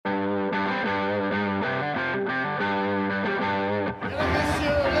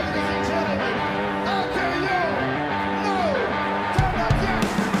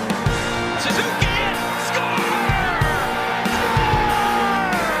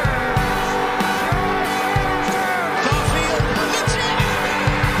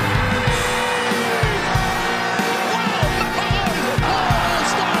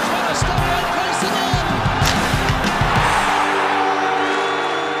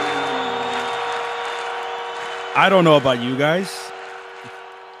I don't know about you guys,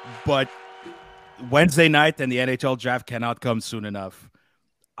 but Wednesday night and the NHL draft cannot come soon enough.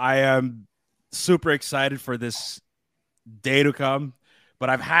 I am super excited for this day to come, but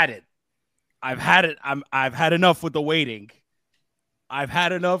I've had it. I've had enough with the waiting. I've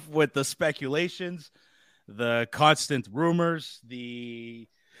had enough with the speculations, the constant rumors, the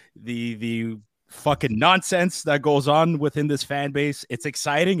fucking nonsense that goes on within this fan base. It's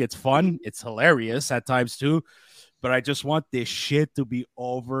exciting, it's fun, it's hilarious at times too, but I just want this shit to be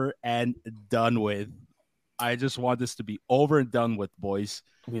over and done with. I just want this to be over and done with, boys.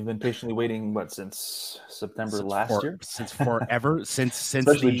 We've been patiently waiting, since September last year? Since forever, since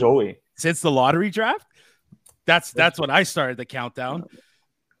especially Joey. Since the lottery draft. That's when I started the countdown.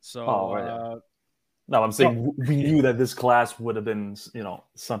 So, right. No, I'm saying we knew that this class would have been,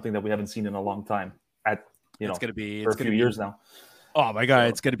 something that we haven't seen in a long time. It's going to be for a few years now. Oh my God,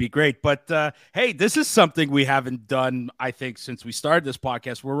 it's going to be great. But hey, this is something we haven't done, I think, since we started this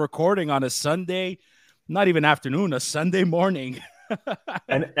podcast. We're recording on a Sunday, not even afternoon, a Sunday morning.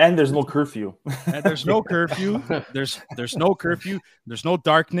 and there's no curfew. And there's no curfew. There's no curfew. There's no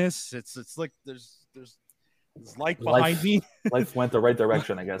darkness. It's like there's light behind me. Life went the right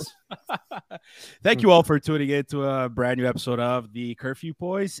direction, I guess. Thank you all for tuning in to a brand new episode of the Curfew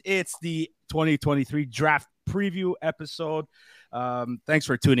Boys. It's the 2023 draft preview episode. Thanks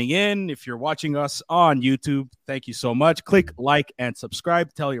for tuning in. If you're watching us on YouTube, thank you so much. Click like and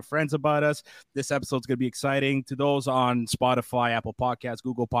subscribe. Tell your friends about us. This episode's going to be exciting. To those on Spotify, Apple Podcasts,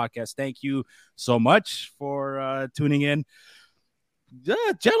 Google Podcasts, thank you so much for tuning in.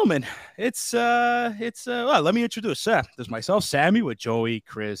 Gentlemen, it's well, let me introduce. There's myself, Sammy, with Joey,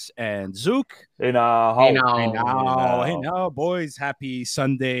 Chris, and Zook. Hey now, boys. Happy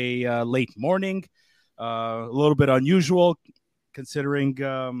Sunday late morning. A little bit unusual considering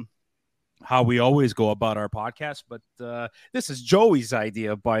how we always go about our podcast, but this is Joey's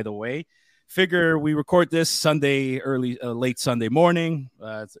idea, by the way. Figure we record this Sunday late Sunday morning.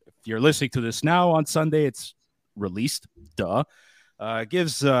 If you're listening to this now on Sunday, it's released. Duh.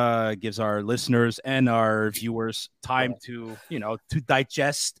 Gives our listeners and our viewers time to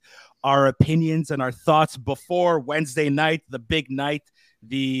digest our opinions and our thoughts before Wednesday night, the big night,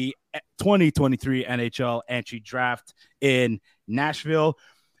 the 2023 NHL Entry Draft in Nashville.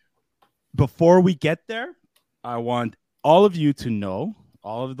 Before we get there, I want all of you to know,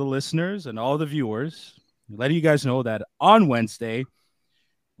 all of the listeners and all of the viewers, letting you guys know that on Wednesday,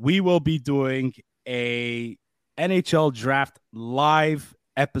 we will be doing a NHL Draft live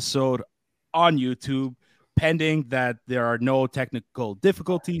episode on YouTube, pending that there are no technical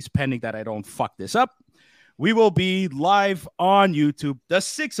difficulties, pending that I don't fuck this up. We will be live on YouTube, the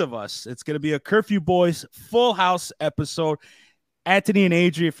six of us. It's going to be a Curfew Boys full house episode. Anthony and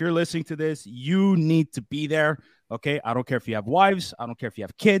Adri, if you're listening to this, you need to be there, okay? I don't care if you have wives. I don't care if you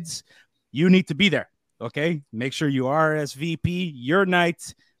have kids. You need to be there, okay? Make sure you RSVP your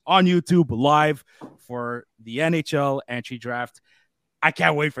night on YouTube live for the NHL Entry Draft. I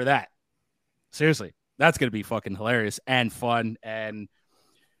can't wait for that. Seriously, that's going to be fucking hilarious and fun. And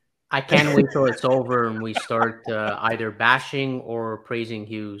I can't wait till it's over and we start either bashing or praising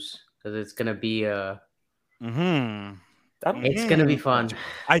Hughes, because it's going to be it's going to be fun.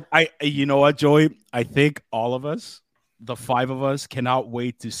 I you know what, Joey? I think all of us, the five of us, cannot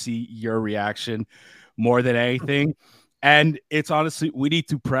wait to see your reaction more than anything. And it's honestly, we need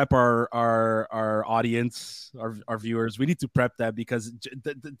to prep our audience, our viewers. We need to prep that because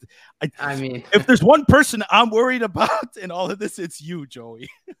I mean, if there's one person I'm worried about in all of this, it's you, Joey.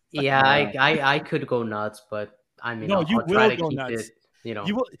 Yeah, I could go nuts, but I mean, no, I'll you try will to go keep nuts. it. You know,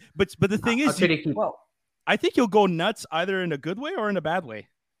 you will, but the thing is, I think you'll go nuts either in a good way or in a bad way.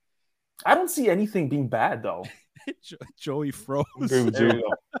 I don't see anything being bad though. Joey froze. There you go.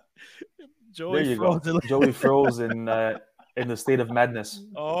 Joey froze. Joey froze in the state of madness.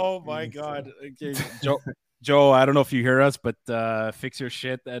 Oh my God! Okay, Joe, I don't know if you hear us, but fix your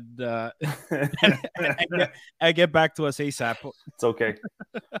shit and get back to us ASAP. It's okay.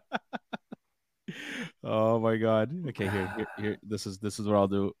 Oh my God! Okay, here. This is what I'll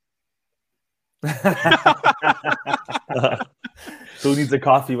do. Who needs a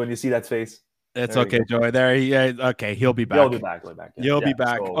coffee when you see that face? It's okay, Joey. There, yeah. Okay, he'll be back. He'll be back. Yeah. You'll be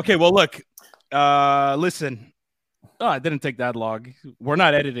back. So... Okay. Well, look. Listen. Oh, it didn't take that long. We're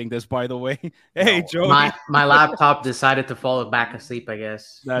not editing this, by the way. Hey, Joey. My laptop decided to fall back asleep, I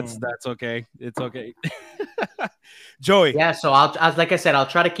guess. That's okay. It's okay. Joey. Yeah. So like I said, I'll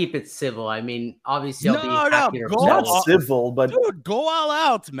try to keep it civil. I mean, obviously, I'll be happy. Not civil, but dude, go all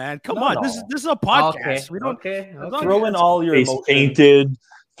out, man. Come on. This is a podcast. Okay. We don't throw in all your face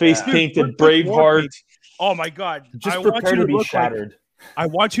painted, Braveheart. Oh my God! Just prepare to be shattered. I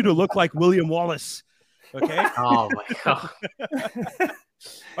want you to look like William Wallace. Okay. Oh my God.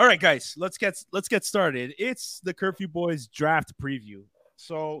 All right, guys, let's get started. It's the Curfew Boys draft preview.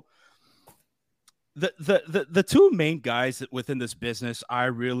 So the two main guys within this business I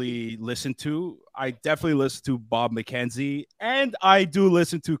really listen to. I definitely listen to Bob McKenzie, and I do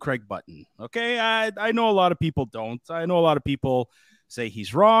listen to Craig Button. Okay, I know a lot of people don't. I know a lot of people say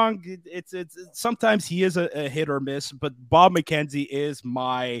he's wrong. It's sometimes he is a hit or miss, but Bob McKenzie is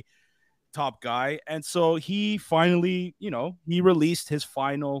my top guy, and so he finally, he released his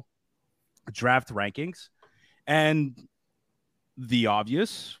final draft rankings, and the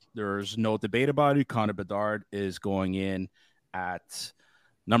obvious, there's no debate about it. Connor Bedard is going in at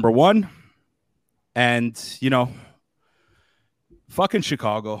number 1. And, fucking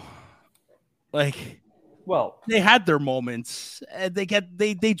Chicago. Like, well, they had their moments.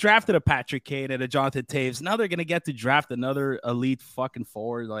 They drafted a Patrick Kane and a Jonathan Taves. Now they're going to get to draft another elite fucking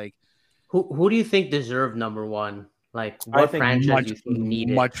forward. Like, who do you think deserved number 1? Like, what franchise do you think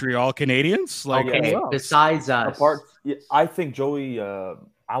needed? Montreal Canadiens. Like, okay, besides us. I think Joey.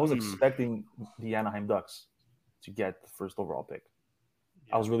 I was expecting the Anaheim Ducks to get the first overall pick.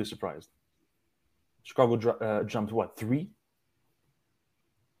 I was really surprised. Chicago jumped 3?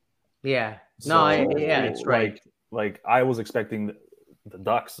 Yeah. No, it's right. Like I was expecting the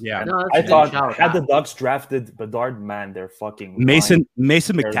Ducks. Yeah. No, I thought had the Ducks drafted Bedard, man, they're fucking Mason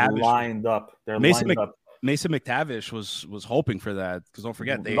McTavish lined up. They're lined up. Mason McTavish was hoping for that, because don't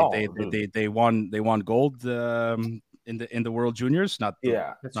forget they won gold in the World Juniors. Not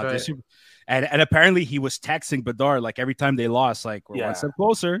this year. And apparently he was texting Bedard like every time they lost, like we're one step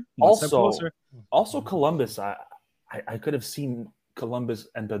closer. Also Columbus. I could have seen Columbus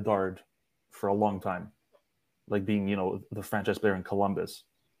and Bedard for a long time, like being the franchise player in Columbus.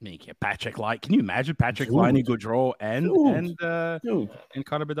 Patrick Line. Can you imagine Patrick Line, Gaudreau, and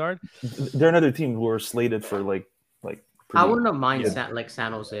Connor Bedard? They're another team who are slated for like. I wouldn't have mind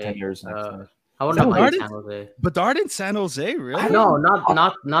San Jose. 10 years. I wouldn't have mind San Jose. Bedard in San Jose, really? No,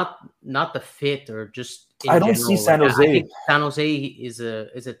 not the fit or just. I don't see San Jose. I think San Jose is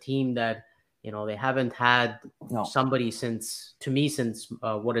a team that they haven't had somebody since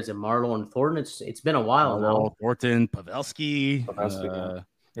what is it, Marlowe and Thornton? It's been a while now. Thornton, Pavelski.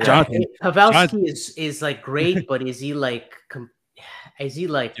 Jonathan Pavelski is like great, but is he like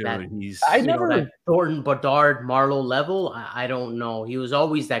that? I never that Thornton, Bedard, Marlowe level. I don't know. He was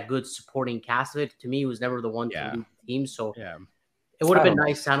always that good supporting cast of it. To me, he was never the one to lead the team. So it would have been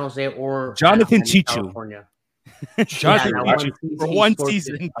nice, San Jose or Jonathan Chichu. California. For one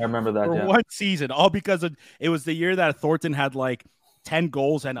season. I remember that. For one season, all because it was the year that Thornton had like 10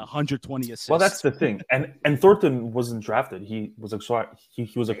 goals and 120 assists. Well, that's the thing. And Thornton wasn't drafted. He was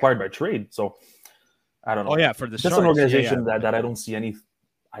acquired by trade. So I don't know. Oh yeah, for the That's an organization that I don't see any.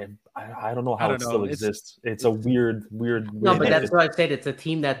 I don't know how it still exists. It's a weird. No, but that's what I said. It's a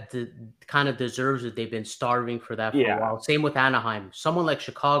team that kind of deserves it. They've been starving for that for a while. Same with Anaheim. Someone like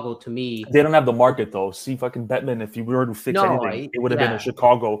Chicago, to me, they don't have the market though. See, fucking Bettman, if you were to fix anything, it would have been in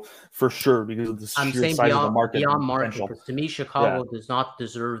Chicago for sure because of the sheer size of the market. Beyond market, because to me, Chicago does not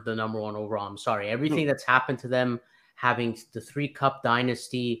deserve the number 1 overall. I'm sorry. Everything that's happened to them, having the 3-cup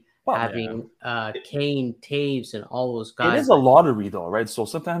dynasty. Having Kane, Taves, and all those guys. It is a lottery, though, right? So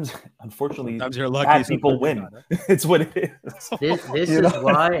sometimes, unfortunately, you're lucky, bad people win. It's what it is. This is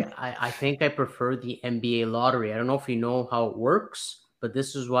why I think I prefer the NBA lottery. I don't know if you know how it works, but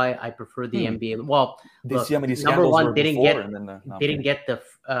this is why I prefer the NBA. Well, look, number 1 didn't get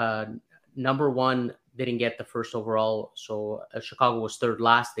the number 1 didn't get the first overall. So Chicago was third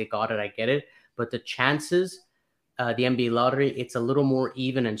last. They got it. I get it. But the chances. The NBA lottery, it's a little more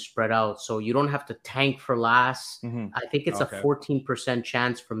even and spread out. So you don't have to tank for last. Mm-hmm. I think it's a 14%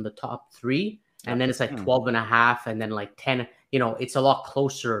 chance from the top 3. And then it's like 12.5 and then like 10. It's a lot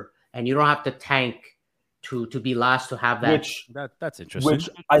closer. And you don't have to tank to be last to have that. That's interesting. Which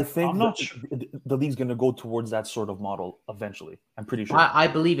I think the league's going to go towards that sort of model eventually. I'm pretty sure. I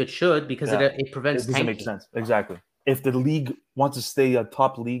believe it should because it prevents tanking. It doesn't make sense. Exactly. If the league wants to stay a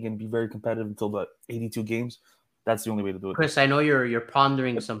top league and be very competitive until the 82 games, that's the only way to do it. Chris, I know you're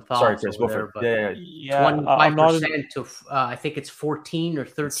pondering some thoughts. Sorry, Chris, go for it. But 25% to I think it's 14 or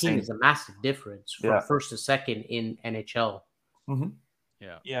 13 is a massive difference from first to second in NHL. Mm-hmm.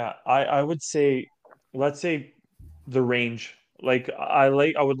 Yeah. I would say, let's say the range. I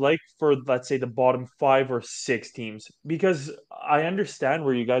would like for, let's say, the bottom 5 or 6 teams, because I understand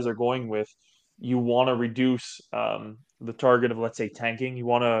where you guys are going with. You want to reduce the target of, let's say, tanking. You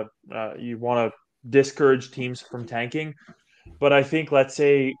want to discourage teams from tanking. But I think, let's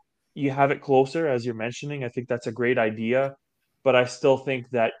say, you have it closer, as you're mentioning. I think that's a great idea, but I still think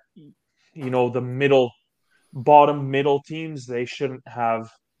that the bottom middle teams, they shouldn't have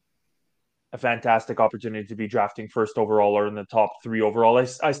a fantastic opportunity to be drafting first overall or in the top 3 overall.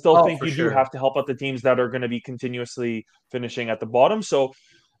 I still think you do have to help out the teams that are going to be continuously finishing at the bottom. So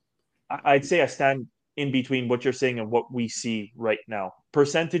I'd say I stand in between what you're saying and what we see right now.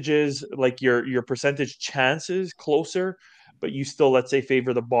 Percentages, like your percentage chances closer, but you still, let's say,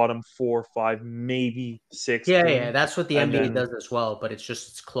 favor the bottom 4, 5, maybe 6. Yeah, that's what the NBA does as well, but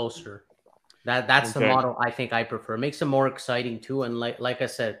it's closer. That's the model I think I prefer. It makes it more exciting too, and like I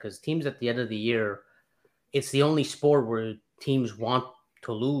said, because teams at the end of the year, it's the only sport where teams want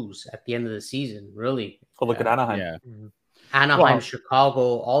to lose at the end of the season. Really. Oh, look at Anaheim. Yeah. Anaheim,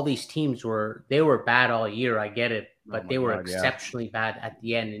 Chicago, all these teams were bad all year. I get it, but they were exceptionally bad at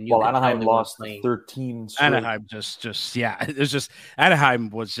the end. And Anaheim lost 13 straight. Anaheim Anaheim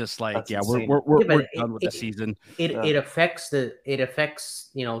was just like, we're done with the season. It affects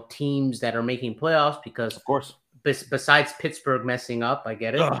teams that are making playoffs because, of course, besides Pittsburgh messing up, I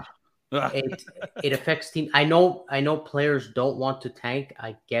get it. It affects teams. I know players don't want to tank.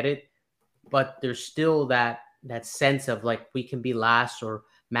 I get it, but there's still that sense of like we can be last, or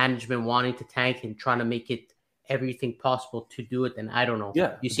management wanting to tank and trying to make it everything possible to do it. And I don't know.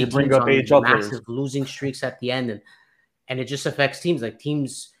 Yeah, you see bring up AHL massive players. Losing streaks at the end, and it just affects teams. Like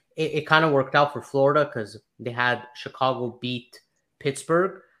teams, it kind of worked out for Florida because they had Chicago beat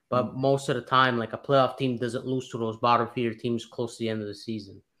Pittsburgh, but most of the time, like a playoff team doesn't lose to those bottom feeder teams close to the end of the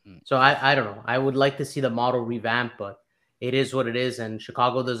season. So I don't know. I would like to see the model revamped, but it is what it is, and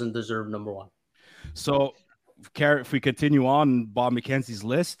Chicago doesn't deserve number 1. So, if we continue on Bob McKenzie's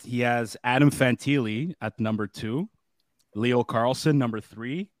list, he has Adam Fantilli at number 2, Leo Carlsson number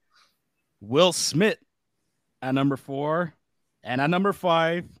 3, Will Smith at number 4, and at number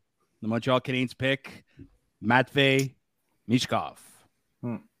 5, the Montreal Canadiens pick, Matvei Michkov.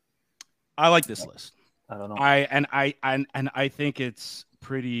 I like this list. I don't know. I think it's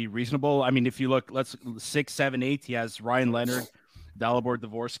pretty reasonable. I mean, if you look, 6, 7, 8, he has Ryan Leonard, Dalibor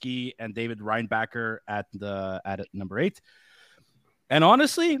Dvorsky, and David Reinbacher at number 8. And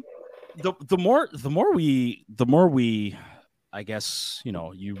honestly, the more we, I guess,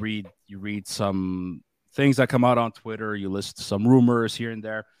 you read some things that come out on Twitter, you list some rumors here and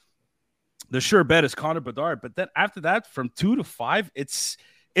there. The sure bet is Connor Bedard, but then after that, from 2 to 5, it's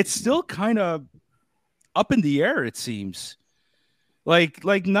still kind of up in the air. It seems. Like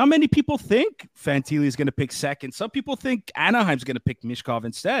not many people think Fantilli is going to pick second. Some people think Anaheim's going to pick Michkov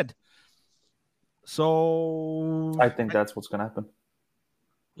instead. So I think that's what's going to happen.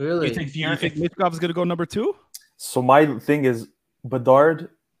 Really? You think Michkov is going to go number 2? So my thing is Bedard,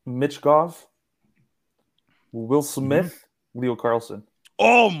 Michkov, Will Smith, Leo Carlsson.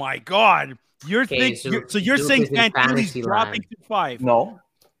 Oh my God! You're saying Fantilli's dropping to 5? No.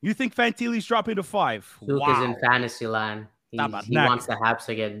 You think Fantilli's dropping to 5? Luke is in fantasy land. He wants the Habs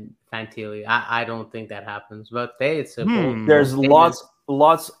to get Fantilli. I don't think that happens. But it's a there's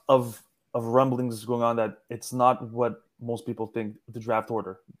lots of rumblings going on that it's not what most people think the draft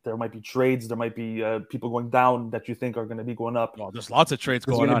order. There might be trades. There might be people going down that you think are going to be going up. Well, there's lots of trades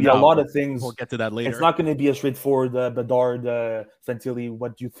going on. There's going to be a lot of things. We'll get to that later. It's not going to be a straightforward Bedard, Fantilli.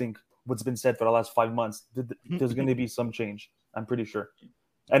 What do you think? What's been said for the last 5 months? There's going to be some change. I'm pretty sure.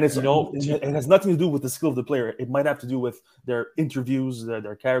 And it's it has nothing to do with the skill of the player. It might have to do with their interviews,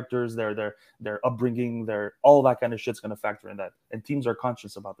 their characters, their upbringing, all that kind of shit's going to factor in that. And teams are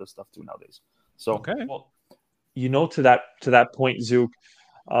conscious about this stuff too nowadays. So well, to that point, Zook,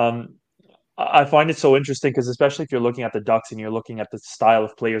 I find it so interesting because especially if you're looking at the Ducks and you're looking at the style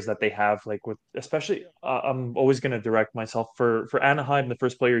of players that they have, like with especially I'm always going to direct myself for Anaheim. The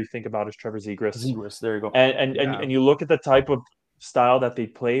first player you think about is Trevor Zegras. Zegras, there you go. And you look at the type of style that they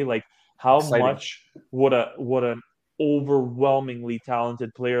play, like how much would an overwhelmingly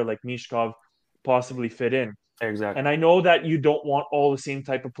talented player like Michkov possibly fit in? Exactly. And I know that you don't want all the same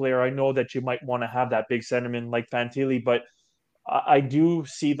type of player. I know that you might want to have that big centerman like Fantilli, but I do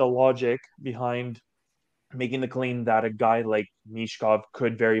see the logic behind making the claim that a guy like Michkov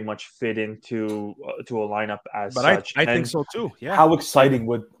could very much fit into to a lineup as such. I think so too. Yeah. How exciting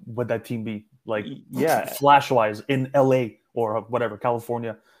would that team be? Like, flash-wise in LA or whatever,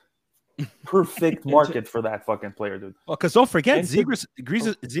 California. Perfect market for that fucking player, dude. Well, because don't forget,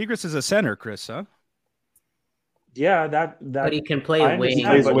 Zegras is a center, Chris, huh? Yeah, that. But he can play wing. He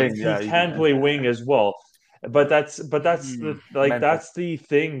can play wing as well. But that's the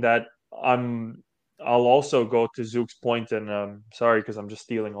thing that I'm I'll also go to Zook's point, and sorry because I'm just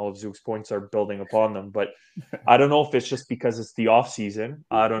stealing all of Zook's points, are building upon them. But I don't know if it's just because it's the off season.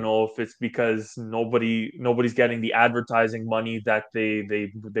 I don't know if it's because nobody's getting the advertising money that they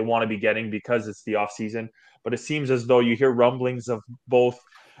want to be getting because it's the off season. But it seems as though you hear rumblings of both,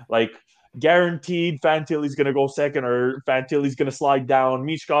 like, guaranteed Fantilli's going to go second or Fantilli's going to slide down.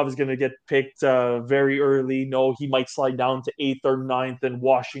 Michkov is going to get picked very early. No, he might slide down to 8th or 9th in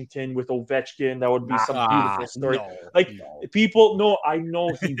Washington with Ovechkin. That would be some beautiful story. People, no, I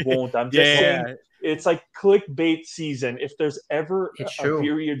know he won't. I'm just saying it's like clickbait season. If there's ever a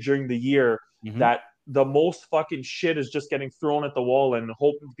period during the year that the most fucking shit is just getting thrown at the wall and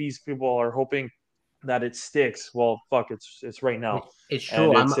these people are hoping that it sticks. Well, fuck, it's right now. It's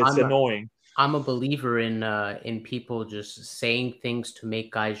true. It's annoying. I'm a believer in people just saying things to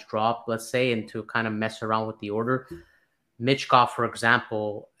make guys drop, let's say, and to kind of mess around with the order. Michkov, for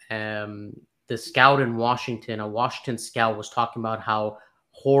example, the scout in Washington, a Washington scout, was talking about how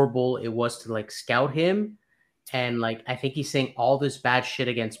horrible it was to like scout him, and like I think he's saying all this bad shit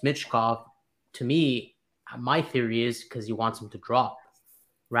against Michkov. To me, my theory is because he wants him to drop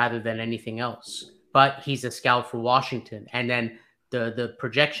rather than anything else. But he's a scout for Washington. And then the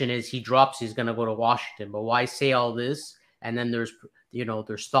projection is he drops, he's going to go to Washington. But why say all this? And then there's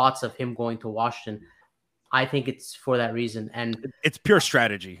thoughts of him going to Washington. I think it's for that reason. And it's pure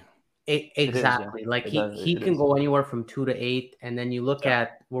strategy. Exactly. He can go anywhere from 2 to 8. And then you look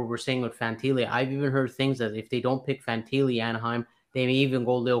at what we're saying with Fantilli. I've even heard things that if they don't pick Fantilli, Anaheim, they may even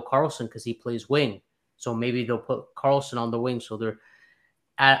go Leo Carlson because he plays wing. So maybe they'll put Carlson on the wing. So they're,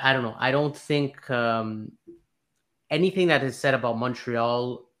 I don't know. I don't think anything that is said about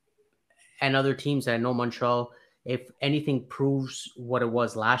Montreal and other teams that I know Montreal, if anything proves what it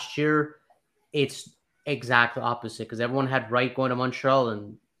was last year, it's exactly opposite because everyone had Wright going to Montreal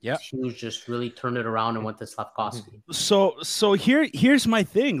and Hughes just really turned it around and went to Slavkovsky. So here's my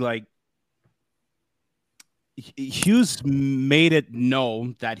thing. Like, Hughes made it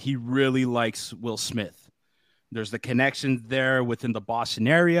known that he really likes Will Smith. There's the connection there within the Boston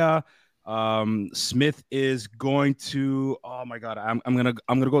area. Smith is going to. Oh my God, I'm gonna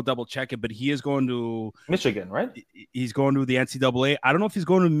go double check it, but he is going to Michigan, right? He's going to the NCAA. I don't know if he's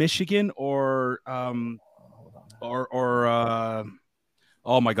going to Michigan or.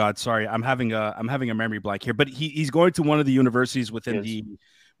 Oh my God, sorry, I'm having a memory blank here, but he's going to one of the universities within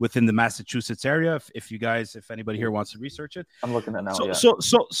the Massachusetts area. If anybody here wants to research it, I'm looking at now.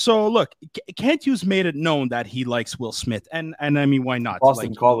 So look, Kent Hughes made it known that he likes Will Smith, and I mean, why not?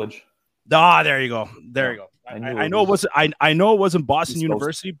 Boston College. There you go. I know it wasn't Boston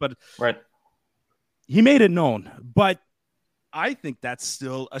University, but he made it known. But I think that's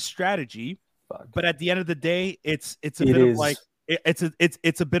still a strategy. But at the end of the day, it's a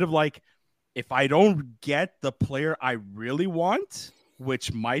bit of like if I don't get the player I really want,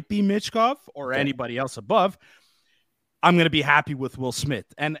 which might be Michkov or anybody else above, I'm going to be happy with Will Smith.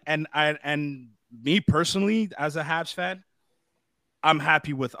 And me personally, as a Habs fan, I'm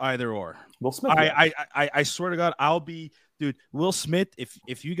happy with either or. Will Smith. I swear to God, I'll be, dude. Will Smith.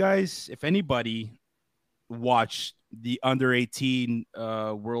 If anybody watched the under 18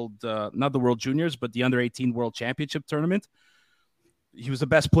 world, not the World Juniors, but the under 18 World Championship tournament, he was the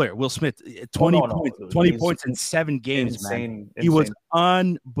best player. Will Smith, 20 points in 7 games, insane. He was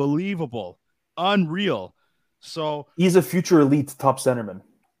unbelievable, unreal. So he's a future elite top centerman.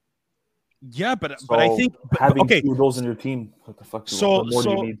 Yeah, but I think having 2 of those in your team, what the fuck? What more do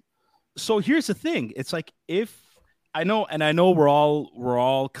you need? So here's the thing: it's like if I know we're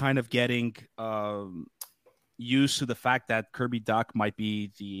all kind of getting used to the fact that Kirby Dach might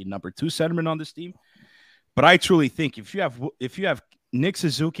be the number 2 centerman on this team, but I truly think if you have Nick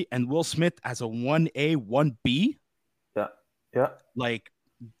Suzuki and Will Smith as a 1A, 1B, like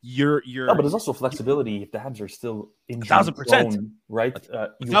you're no, but there's also flexibility if the Habs are still in 1,000%, right?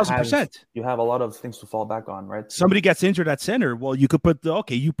 1,000%. You have a lot of things to fall back on, right? Somebody gets injured at center, well, you could put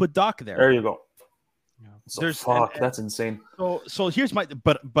you put Dach there. There you go. So that's insane. So here's my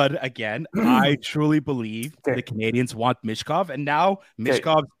but again, I truly believe the Canadians want Michkov, and now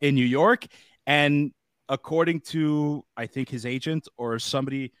Michkov in New York, and according to I think his agent or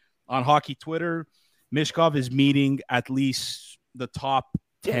somebody on hockey Twitter, Michkov is meeting at least the top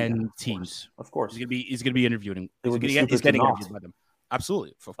 10 teams. Of course. He's gonna be interviewing. He's getting interviewed by them.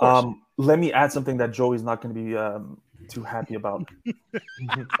 Absolutely. Of course. Let me add something that Joey's not going to be too happy about.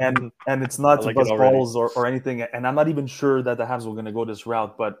 and it's not to buzz balls or anything. And I'm not even sure that the Habs were going to go this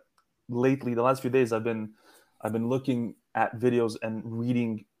route. But lately, the last few days, I've been looking at videos and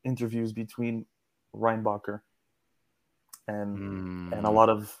reading interviews between Reinbacher and a lot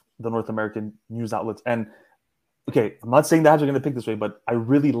of the North American news outlets. And okay, I'm not saying the Habs are going to pick this way, but I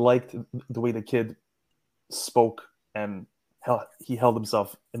really liked the way the kid spoke and he held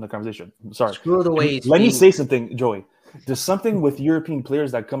himself in the conversation. I'm sorry. Screw the way Let me say something, Joey. There's something with European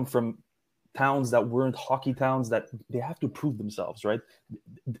players that come from towns that weren't hockey towns that they have to prove themselves, right?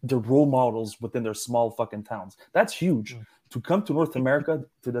 They're role models within their small fucking towns. That's huge. To come to North America,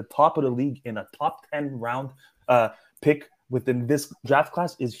 to the top of the league in a top 10 round pick within this draft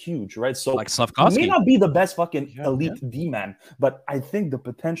class is huge, right? So like Slavkovsky. He may not be the best fucking elite D-man, but I think the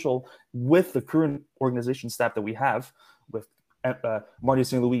potential with the current organization staff that we have with Marty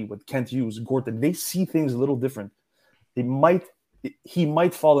St. Louis, with Kent Hughes, Gorton, they see things a little different. He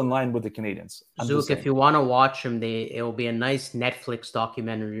might fall in line with the Canadians. Zook, if you want to watch him, it'll be a nice Netflix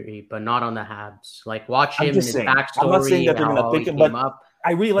documentary, but not on the Habs. Like, watch him and his backstory. I'm not saying that they're going to pick him, but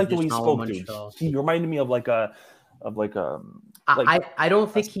I really like the way he spoke, dude. He reminded me of I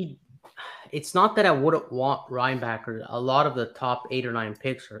don't think he. It's not that I wouldn't want Reinbacher. A lot of the top 8 or 9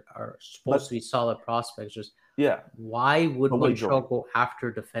 picks are supposed to be solid prospects. Just why would Montreal go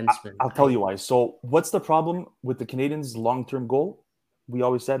after defensemen? I'll tell you why. So what's the problem with the Canadians' long-term goal? We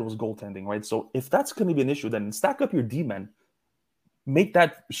always said it was goaltending, right? So if that's going to be an issue, then stack up your D-men, make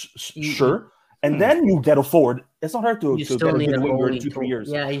that sure, and then you get a forward. It's not hard to get a good winger in 2-3 years.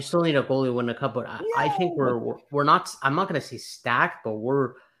 Yeah, you still need a goalie to win a cup. But I think we're not. I'm not going to say stacked, but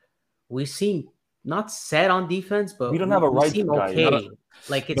we seem not set on defense, but we don't have a right guy. Okay.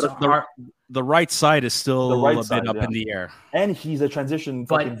 Like it's the right side is still a bit up in the air, and he's a transition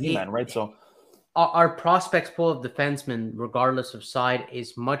fucking D-man, right? So our prospects pool of defensemen, regardless of side,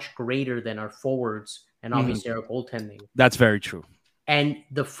 is much greater than our forwards, and obviously our goaltending. That's very true. And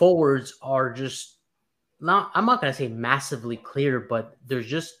the forwards are just not. I'm not going to say massively clear, but there's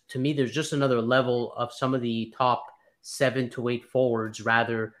just another level of some of the top 7 to 8 forwards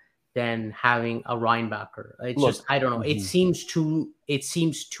rather than having a Reinbacher. It's I don't know. It seems too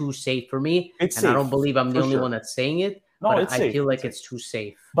safe for me. I don't believe I'm the only one that's saying it. No, but I feel like it's too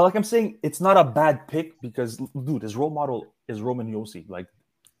safe. But like I'm saying, it's not a bad pick because, dude, his role model is Roman Josi. Like,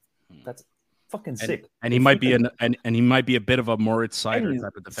 that's fucking sick. And he might be he might be a bit of a Moritz Seider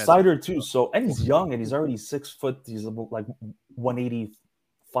type of defense. Seider too. So, and he's young and he's already 6 foot. He's like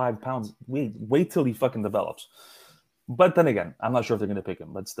 185 pounds. Wait till he fucking develops. But then again, I'm not sure if they're going to pick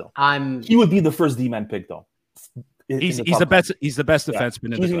him. But still, he would be the first D-man pick, though. He's the best. He's the best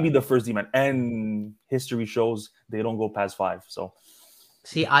defenseman. He's going to be the first D-man, and history shows they don't go past 5. So,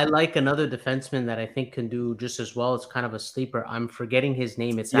 see, I like another defenseman that I think can do just as well. It's kind of a sleeper. I'm forgetting his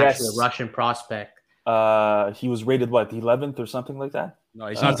name. It's actually a Russian prospect. He was rated what, 11th or something like that. No,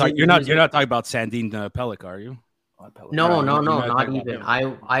 he's not. You're not talking about Sandin Pellick, are you? No, not even.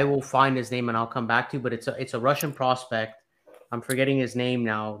 I will find his name and I'll come back to you. But it's a Russian prospect. I'm forgetting his name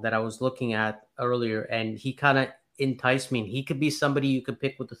now that I was looking at earlier, and he kind of enticed me. And he could be somebody you could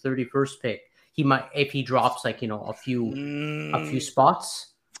pick with the 31st pick. He might, if he drops like a few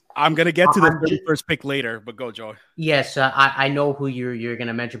spots. I'm gonna get to the 31st pick later, but go, Joey. Yes, I know who you're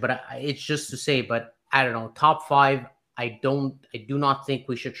gonna mention, but it's just to say. But I don't know, top 5. I do not think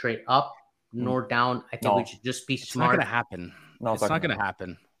we should trade up nor down. I think we should just be smart. It's not going to happen. No, it's not going to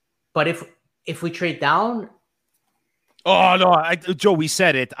happen. But if we trade down, Joe, we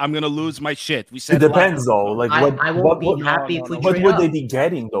said it. I'm going to lose my shit. We said it depends though. Like I won't be happy if we trade up. What would they be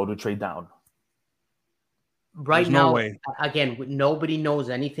getting though to trade down? Right now, again, nobody knows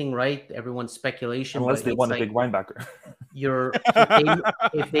anything, right? Everyone's speculation. Unless they want a big Weinbacher.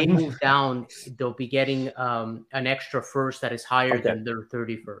 If they move down, they'll be getting an extra first that is higher than their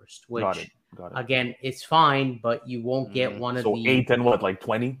 31st, which Got it. Again, it's fine, but you won't get one of the 8 and what, like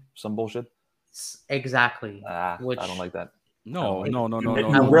 20, some bullshit. Exactly. Which I don't like that. No.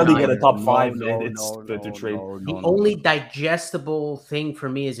 You rarely get a top 5 to trade. The only digestible thing for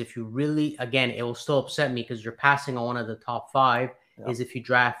me is if you really, again, it will still upset me because you're passing on one of the top 5, is if you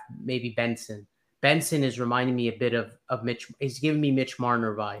draft maybe Benson. Benson is reminding me a bit of Mitch. He's giving me Mitch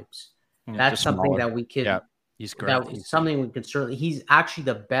Marner vibes. That's something that we could. Yeah, he's great. That is something we could certainly. He's actually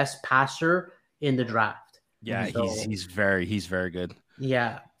the best passer in the draft. Yeah, so, he's very good.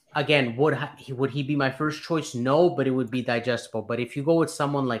 Yeah. Again, would he be my first choice? No, but it would be digestible. But if you go with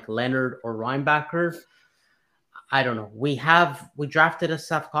someone like Leonard or Reinbacher, I don't know. We drafted a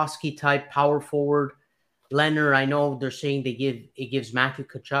Slavkovsky type power forward. Leonard, I know they're saying it gives Matthew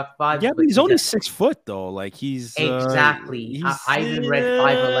Tkachuk vibes. Yeah, but he's only 6 foot though. Like he's exactly. I even read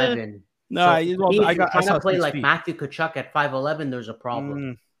 5'11". No, if you're trying to play like Matthew Tkachuk at 5'11", there's a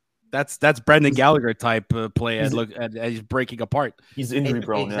problem. That's Brendan Gallagher type play. He's breaking apart. He's injury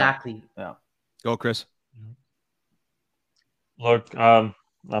prone. Exactly. Yeah. Go, Chris. Look,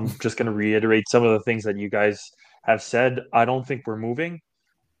 I'm just going to reiterate some of the things that you guys have said. I don't think we're moving.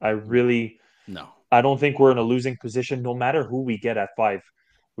 I don't think we're in a losing position, no matter who we get at 5.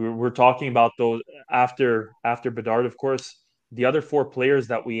 We're talking about those after Bedard, of course. The other 4 players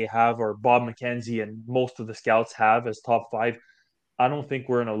that we have are Bob McKenzie and most of the scouts have as top 5. I don't think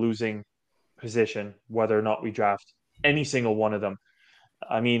we're in a losing position, whether or not we draft any single one of them.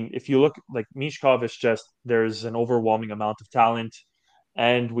 I mean, if you look like Mishkov, it's just there's an overwhelming amount of talent,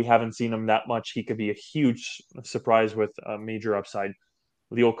 and we haven't seen him that much. He could be a huge surprise with a major upside.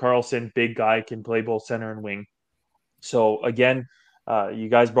 Leo Carlson, big guy, can play both center and wing. So again, you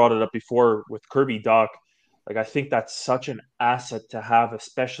guys brought it up before with Kirby Dach. Like, I think that's such an asset to have,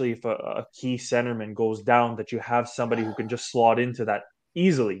 especially if a key centerman goes down, that you have somebody who can just slot into that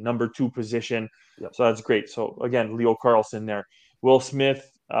easily, number 2 position. Yep. So that's great. So again, Leo Carlson there. Will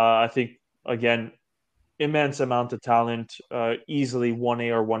Smith, I think, again, immense amount of talent, easily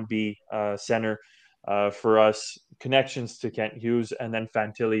 1A or 1B center for us. Connections to Kent Hughes, and then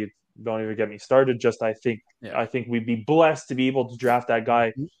Fantilli. Don't even get me started. Just I think we'd be blessed to be able to draft that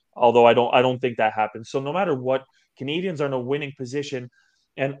guy. Although I don't think that happens. So no matter what, Canadians are in a winning position,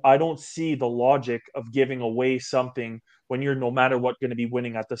 and I don't see the logic of giving away something when you're no matter what going to be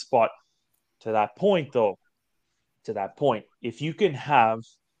winning at the spot. To that point, if you can have,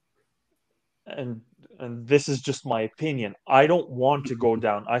 and this is just my opinion, I don't want to go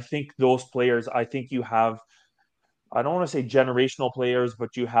down. I think those players, I think you have, I don't want to say generational players,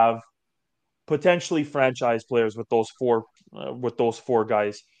 but you have potentially franchise players with those four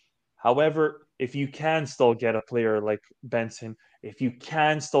guys. However, if you can still get a player like Benson, if you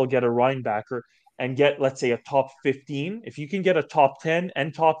can still get a Reinbacher and get, let's say, a top 15, if you can get a top 10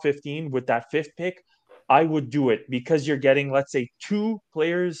 and top 15 with that 5th pick, I would do it, because you're getting, let's say, 2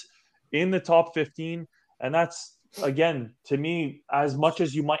 players in the top 15. And that's, again, to me, as much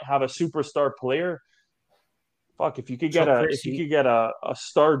as you might have a superstar player, if you could get a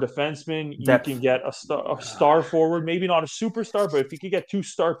star defenseman, you can get a star forward, maybe not a superstar, but if you could get 2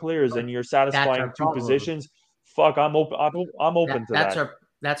 star players and you're satisfying 2 positions, I'm open to that.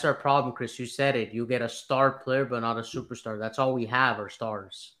 That's our problem, Chris. You said it. You get a star player, but not a superstar. That's all we have are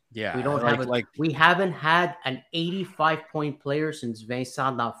stars. Yeah, we don't we haven't had an 85-point player since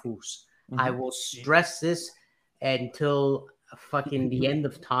Vincent D'Anfous. I will stress this until fucking the end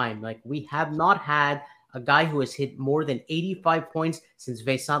of time. Like, we have not had a guy who has hit more than 85 points since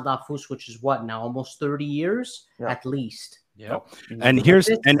Vincent D'Anfous, which is what now, almost 30 years at least. Yeah, and here's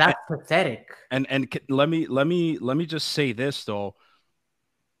that's pathetic. And let me just say this though.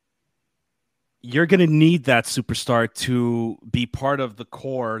 You're gonna need that superstar to be part of the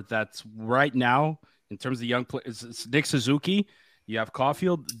core that's right now in terms of young players. It's Nick Suzuki. You have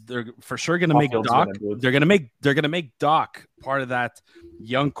Caulfield. They're for sure gonna make Doc. They're gonna make Doc part of that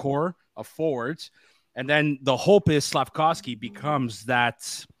young core of forwards. And then the hope is Slavkovsky becomes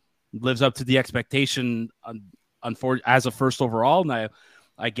that, lives up to the expectation as a first overall. And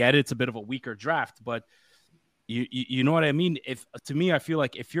I get it, it's a bit of a weaker draft, but you know what I mean? To me, I feel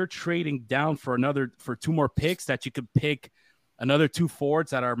like if you're trading down for 2 more picks, that you could pick another 2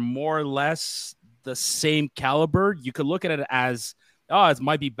 forwards that are more or less the same caliber, you could look at it as, it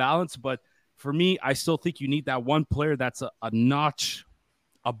might be balanced. But for me, I still think you need that one player that's a notch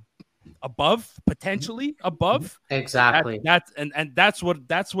above, potentially above. Exactly. That's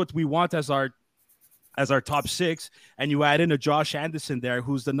what we want as our top 6. And you add in a Josh Anderson there,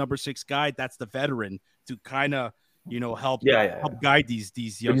 who's the number 6 guy. That's the veteran to kind of, help guide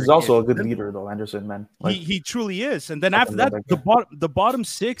these young. He's also a good leader though, Anderson, man. He truly is. And then after that, the bottom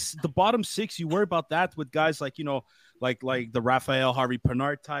six, you worry about that with guys like, like the Raphael Harvey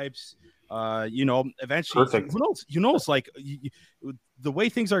Pinard types. Eventually, perfect. Who knows? Like the way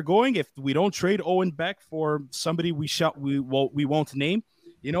things are going, if we don't trade Owen Beck for somebody we won't name,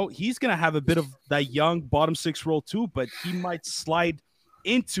 he's gonna have a bit of that young bottom 6 role too. But he might slide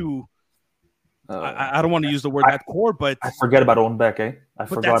into. I don't want to use the word that core, but I forget about Owen Beck. I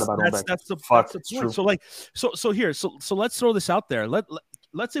forgot about Owen Beck. That's the point. So let's throw this out there.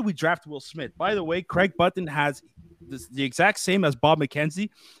 Let's say we draft Will Smith. By the way, Craig Button has the exact same as Bob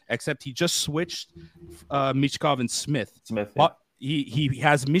McKenzie, except he just switched Michkov and Smith. He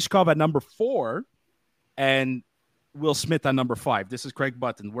has Michkov at number 4 and Will Smith at number 5. This is Craig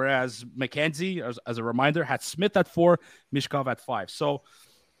Button. Whereas McKenzie, as a reminder, had Smith at 4, Michkov at 5. So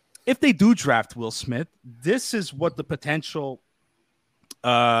if they do draft Will Smith, this is what the potential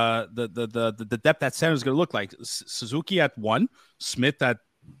the depth at center is going to look like. Suzuki at 1, Smith at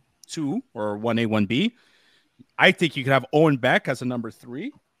 2 or 1A, 1B. I think you could have Owen Beck as a number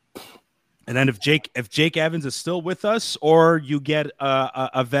 3. And then if Jake Evans is still with us, or you get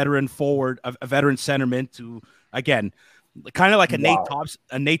a veteran forward, a veteran centerman to, again, kind of like a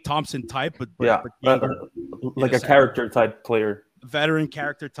Nate Thompson type, but younger, like a character type player, veteran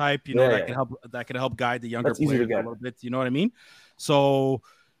character type, that can help guide the younger players a little bit. You know what I mean? So,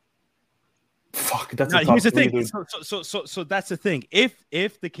 that's here's the thing. So that's the thing.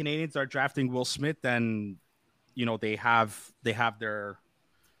 If the Canadians are drafting Will Smith, then they have their.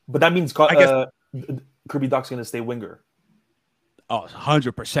 But that means Kirby Dach's going to stay winger. Oh,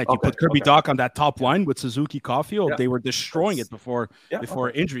 100%. You put Kirby Dach on that top line with Suzuki Caulfield. They were destroying it before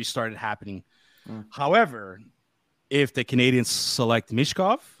injuries started happening. However, if the Canadians select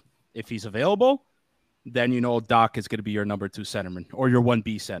Mishkov, if he's available, then Dach is going to be your number 2 centerman or your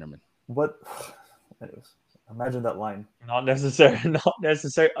 1B centerman. What? Imagine that line. Not necessary. Not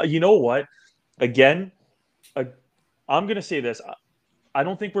necessary. You know what? Again, I'm going to say this. I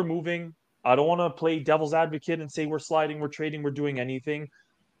don't think we're moving. I don't want to play devil's advocate and say we're sliding, we're trading, we're doing anything.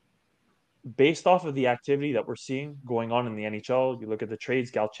 Based off of the activity that we're seeing going on in the NHL, you look at the trades.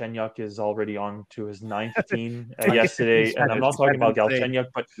 Galchenyuk is already on to his 9th team yesterday, and I'm not talking about Galchenyuk,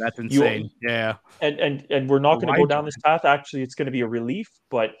 but that's insane. And we're not going to go down this path. Actually, it's going to be a relief,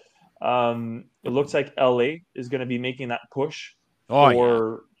 but it looks like LA is going to be making that push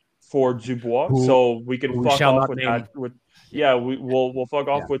for Dubois, so we can fuck off with that. We'll fuck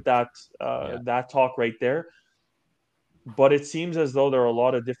off with that that talk right there. But it seems as though there are a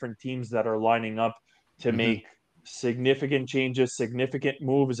lot of different teams that are lining up to make significant changes, significant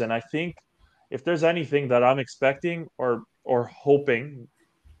moves, and I think if there's anything that I'm expecting or hoping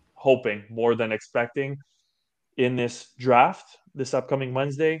more than expecting in this draft this upcoming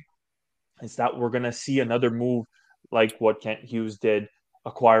Wednesday, is that we're going to see another move like what Kent Hughes did,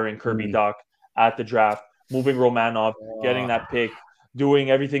 acquiring Kirby Dach at the draft, moving Romanov, getting that pick, doing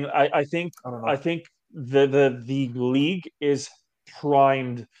everything. I think the league is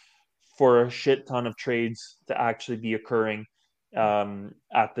primed for a shit ton of trades to actually be occurring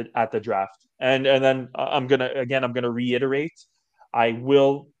at the draft. And then I'm gonna reiterate, I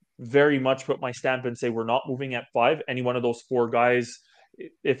will very much put my stamp and say we're not moving at 5. Any one of those 4 guys,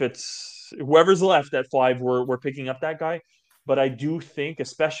 if it's whoever's left at 5, we're picking up that guy. But I do think,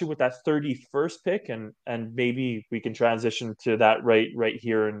 especially with that 31st pick, and maybe we can transition to that right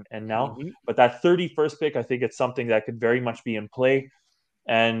here and now. But that 31st pick, I think it's something that could very much be in play.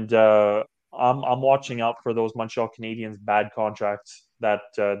 And I'm watching out for those Montreal Canadiens bad contracts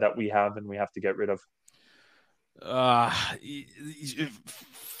that we have and we have to get rid of.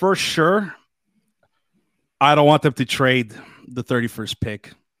 For sure, I don't want them to trade the 31st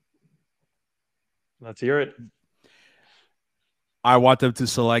pick. Let's hear it. I want them to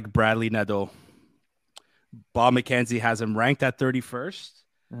select Bradley Nadeau. Bob McKenzie has him ranked at 31st.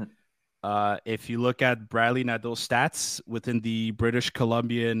 If you look at Bradley Nadeau's stats within the British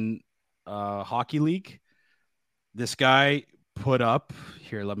Columbian Hockey League, this guy put up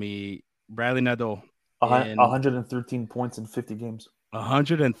Bradley Nadeau 113 points in 50 games.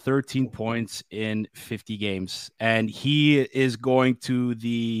 113 points in 50 games, and he is going to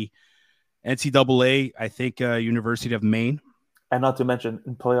the NCAA, I think, University of Maine. And not to mention,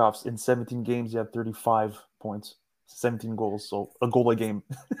 in playoffs, in 17 games, you have 35 points, 17 goals, so a goal a game.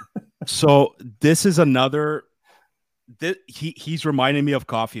 So this is another. He's reminding me of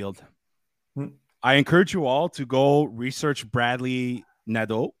Caulfield. I encourage you all to go research Bradley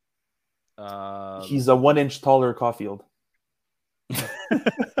Nadeau. He's a 1 inch taller Caulfield.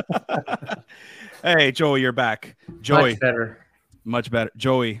 Hey, Joey, you're back. Joey, much better.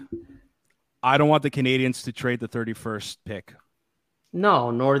 Joey, I don't want the Canadians to trade the 31st pick.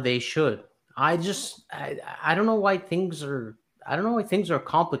 No, nor they should. I don't know why things are. I don't know why things are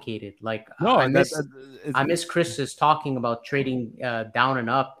complicated. Like, no, I miss Chris talking about trading down and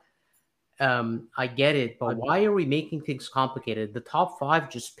up. I get it, but why are we making things complicated? The top 5,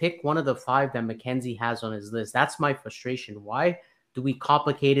 just pick one of the 5 that McKenzie has on his list. That's my frustration. Why do we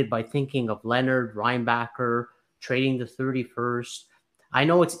complicate it by thinking of Leonard, Reinbacher, trading the 31st? I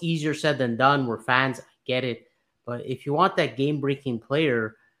know it's easier said than done. We're fans. I get it. But if you want that game-breaking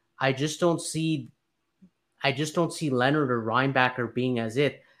player, I just don't see Leonard or Reinbacher being as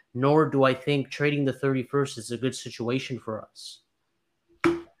it, nor do I think trading the 31st is a good situation for us.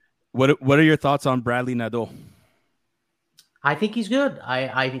 What are your thoughts on Bradley Nadeau? I think he's good.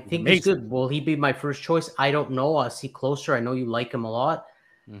 I think he's good. Will he be my first choice? I don't know. I'll see closer. I know you like him a lot.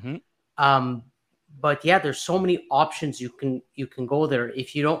 But yeah, there's so many options you can go there.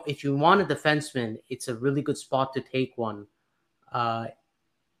 If you want a defenseman, it's a really good spot to take one. But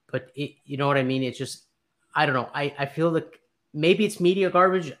you know what I mean? It's just, I don't know. I feel like maybe it's media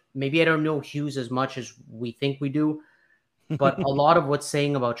garbage. Maybe I don't know Hughes as much as we think we do. But a lot of what's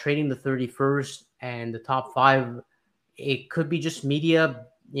saying about trading the 31st and the top 5, it could be just media,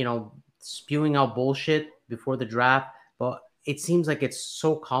 spewing out bullshit before the draft. But it seems like it's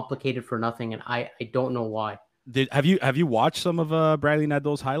so complicated for nothing, and I don't know why. Have you watched some of Bradley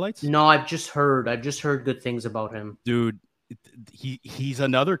Nadeau's highlights? No, I've just heard good things about him. Dude, he's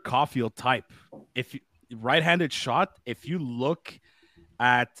another Caulfield type. If you, right-handed shot, if you look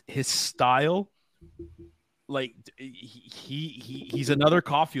at his style, like he's another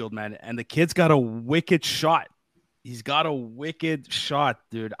Caulfield, man, and the kid's got a wicked shot. He's got a wicked shot,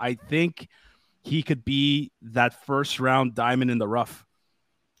 dude. I think he could be that first-round diamond in the rough.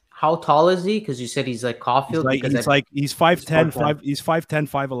 How tall is he? Because you said he's like Caulfield. He's 5'10", he's 5'10",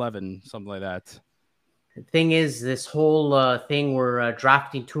 5'11", something like that. The thing is, this whole thing we're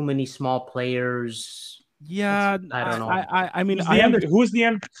drafting too many small players. Yeah, I don't know. I mean, who's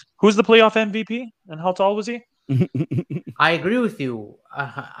the playoff MVP, and how tall was he? I agree with you.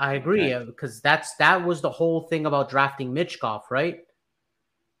 I agree because that was the whole thing about drafting Michkov, right?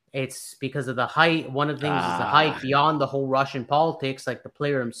 It's because of the height. One of the things is the height beyond the whole Russian politics, like the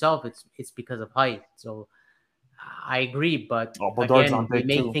player himself. It's because of height. So I agree, but again, we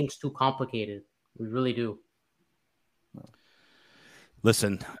make things too complicated. We really do.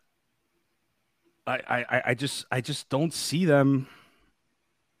 Listen, I just don't see them.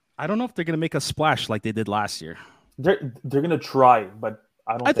 I don't know if they're going to make a splash like they did last year. They're going to try, but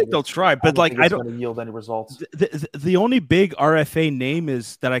I think they'll try. But I don't going to yield any results. The only big RFA name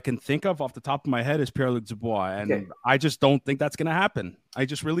is that I can think of off the top of my head is Pierre-Luc Dubois, and I just don't think that's going to happen. I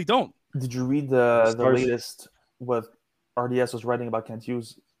just really don't. Did you read the latest what RDS was writing about Kent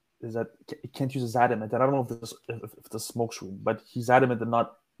Hughes? Is that Kent Hughes is adamant, and I don't know if it's a smokescreen, but he's adamant and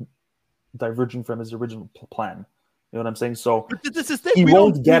not diverging from his original plan. You know what I'm saying? So this is the thing. He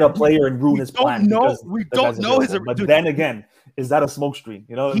won't get a player and ruin his plan. We don't know his. But then again, is that a smokescreen?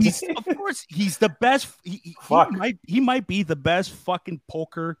 You know, of course he's the best. He might be the best fucking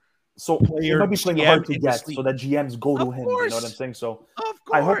poker. So player he might be playing hard to get, so that GMs go to him. You know what I'm saying? So of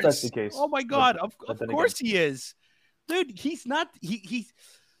course, I hope that's the case. Oh my god, of course he is, dude. He's not. He's.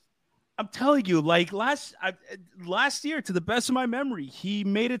 I'm telling you, like last year, to the best of my memory, he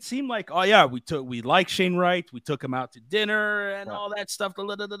made it seem like, oh yeah, we like Shane Wright, we took him out to dinner and all that stuff. They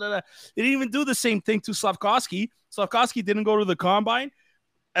didn't even do the same thing to Slavkovsky. Slavkovsky didn't go to the combine,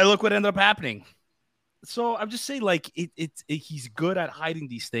 and look what ended up happening. So I'm just saying, like, he's good at hiding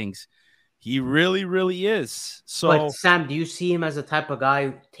these things. He really, really is. So, but Sam, do you see him as the type of guy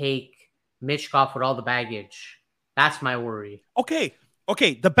who take Michkov with all the baggage? That's my worry. Okay.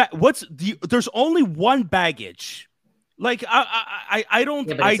 There's only one baggage. Like I don't.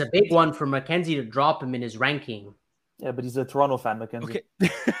 Yeah, but it's a big one for Mackenzie to drop him in his ranking. Yeah, but he's a Toronto fan, Mackenzie.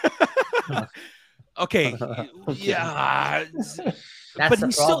 Okay. Yeah. But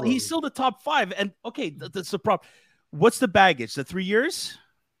he's still the top 5, and that's the problem. What's the baggage? The 3 years?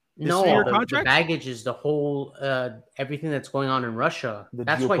 No, the baggage is the whole everything that's going on in Russia.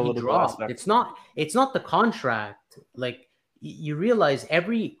 That's why he dropped. Aspect. It's not the contract. Like. You realize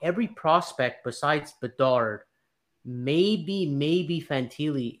every prospect besides Bedard, maybe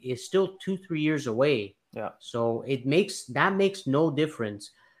Fantilli is still 2-3 years away. Yeah. So makes no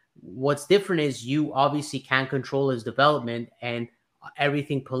difference. What's different is you obviously can't control his development and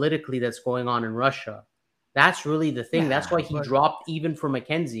everything politically that's going on in Russia. That's really the thing. That's why he dropped even for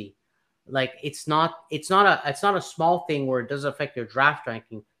Mackenzie. Like it's not a small thing where it doesn't affect your draft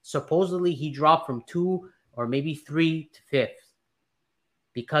ranking. Supposedly he dropped from 2 or maybe 3 to 5th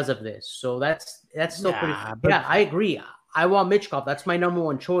because of this. So that's still pretty. Yeah, I agree. I want Michkov. That's my number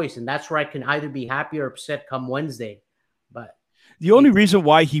 1 choice, and that's where I can either be happy or upset come Wednesday. But the only reason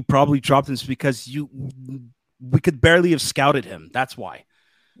why he probably dropped him is because we could barely have scouted him. That's why.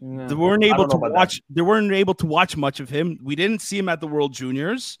 Yeah, they weren't able to watch. They weren't able to watch much of him. We didn't see him at the World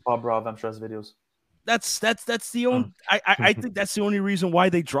Juniors. Bob Rob, I'm sure has videos. That's the only. I think that's the only reason why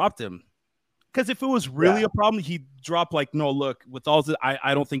they dropped him. Because if it was really a problem, he'd drop like, no, look, with all the,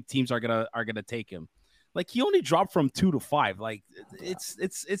 I don't think teams are gonna take him. Like he only dropped from 2 to 5. Like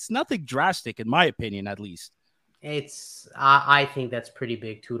it's nothing drastic in my opinion, at least. I think that's pretty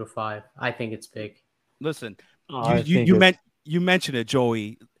big, 2 to 5. I think it's big. Listen, you mentioned it,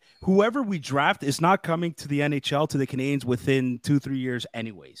 Joey. Whoever we draft is not coming to the NHL, to the Canadiens within 2-3 years,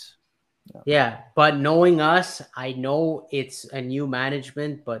 anyways. Yeah, but knowing us, I know it's a new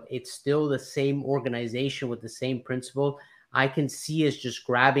management, but it's still the same organization with the same principle. I can see us just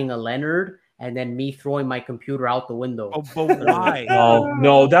grabbing a Leonard and then me throwing my computer out the window. But why?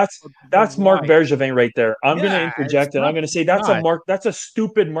 No, that's Marc Bergevin right there. I'm going to interject and I'm going to say that's a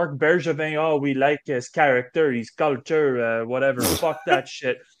stupid Marc Bergevin. Oh, we like his character, his culture, whatever. Fuck that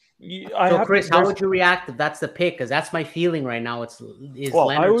shit. So, Chris, how would you react if that's the pick? Because that's my feeling right now.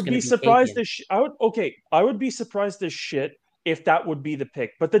 I would be surprised I would be surprised as shit if that would be the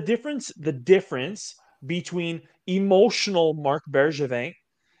pick. But the difference between emotional Marc Bergevin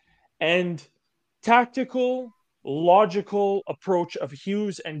and tactical, logical approach of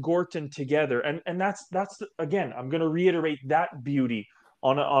Hughes and Gorton together, and that's again, I'm going to reiterate that beauty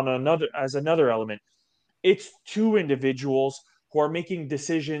on another element. It's two individuals who are making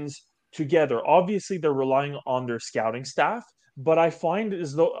decisions together. Obviously, they're relying on their scouting staff, but I find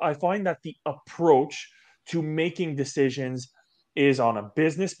that the approach to making decisions is on a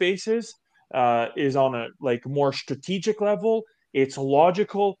business basis, is on a more strategic level. It's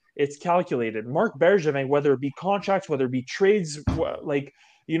logical. It's calculated. Marc Bergevin, whether it be contracts, whether it be trades,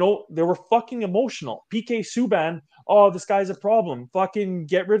 they were fucking emotional. PK Subban, oh, this guy's a problem. Fucking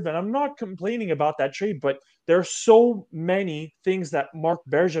get rid of it. I'm not complaining about that trade, but there are so many things that Marc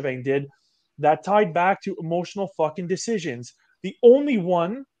Bergevin did that tied back to emotional fucking decisions. The only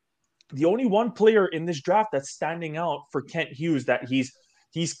one player in this draft that's standing out for Kent Hughes that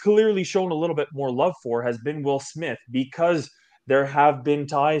he's clearly shown a little bit more love for has been Will Smith, because there have been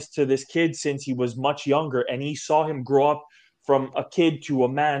ties to this kid since he was much younger, and he saw him grow up from a kid to a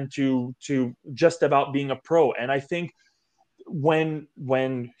man to just about being a pro. And I think when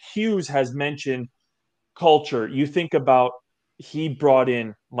Hughes has mentioned culture, you think about he brought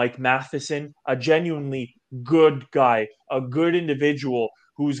in Mike Matheson, a genuinely good guy, a good individual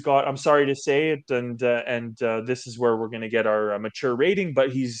who's got, I'm sorry to say it, and this is where we're going to get our mature rating,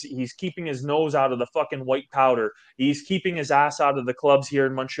 but he's keeping his nose out of the fucking white powder. He's keeping his ass out of the clubs here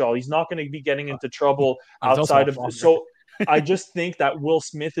in Montreal. He's not going to be getting into trouble outside of. So I just think that Will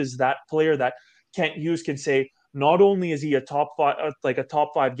Smith is that player that Kent Hughes can say, not only is he a top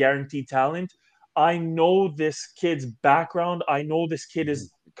five guaranteed talent, I know this kid's background. I know this kid is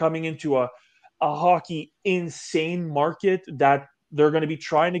coming into a hockey insane market that they're going to be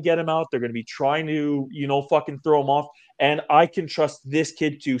trying to get him out. They're going to be trying to, fucking throw him off. And I can trust this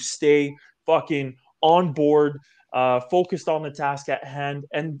kid to stay fucking on board, focused on the task at hand.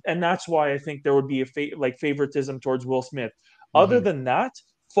 And that's why I think there would be a favoritism towards Will Smith. Mm-hmm. Other than that,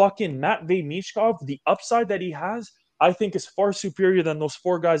 fucking Matvei Michkov, the upside that he has, I think is far superior than those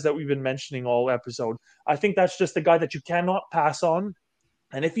four guys that we've been mentioning all episode. I think that's just a guy that you cannot pass on.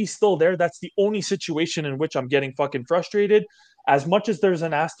 And if he's still there, that's the only situation in which I'm getting fucking frustrated. As much as there's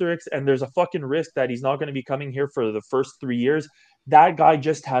an asterisk and there's a fucking risk that he's not going to be coming here for the first 3 years, that guy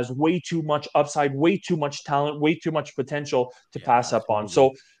just has way too much upside, way too much talent, way too much potential to pass up on.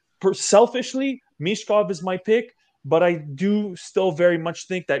 So selfishly, Michkov is my pick, but I do still very much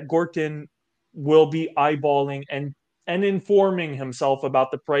think that Gorton will be eyeballing and informing himself about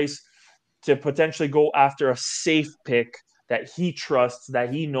the price to potentially go after a safe pick that he trusts,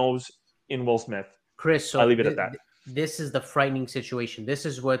 that he knows in Will Smith. Chris, so I'll leave it at that. This is the frightening situation. This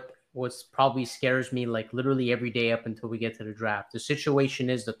is what probably scares me literally every day up until we get to the draft. The situation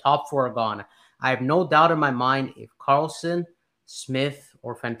is the top four are gone. I have no doubt in my mind if Carlson, Smith,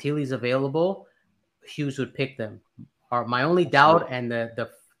 or Fantilli is available, Hughes would pick them. My only doubt and the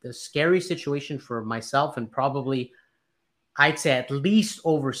scary situation for myself and probably I'd say at least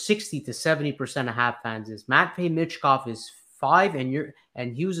over 60 to 70% of Habs fans is Matvei Michkov is 5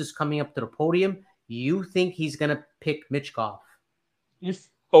 and Hughes is coming up to the podium. You think he's going to pick Michkov?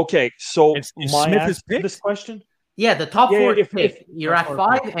 Okay, so my answer to this question? Yeah, the top four is picked. You're at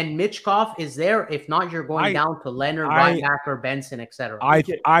 5 and Michkov is there. If not, you're going down to Leonard, Reinbacher, Benson, etc. I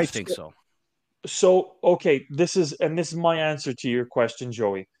think so. So, okay, this is my answer to your question,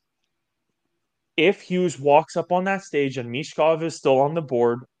 Joey. If Hughes walks up on that stage and Michkov is still on the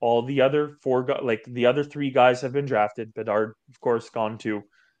board, all the other the other 3 guys have been drafted, Bedard, of course, gone too.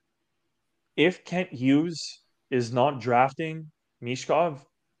 If Kent Hughes is not drafting Michkov,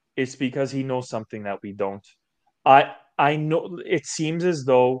 it's because he knows something that we don't. I know it seems as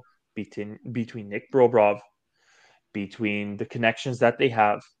though between Nick Brobrov, between the connections that they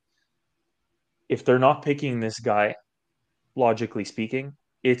have, if they're not picking this guy, logically speaking,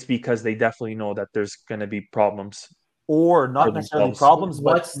 it's because they definitely know that there's going to be problems. Or not necessarily problems,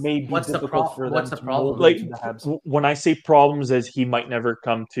 but maybe difficult for them. What's the problem? When I say problems, is he might never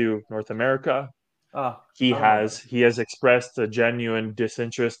come to North America. He has expressed a genuine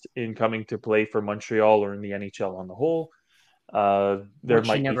disinterest in coming to play for Montreal or in the NHL on the whole. There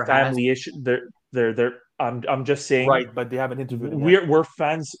might be family issues. I'm just saying, right? But they haven't interviewed him yet. We're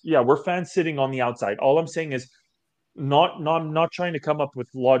fans. Yeah, we're fans sitting on the outside. All I'm saying is, not trying to come up with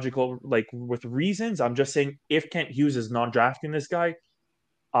logical, like, with reasons. I'm just saying, if Kent Hughes is not drafting this guy,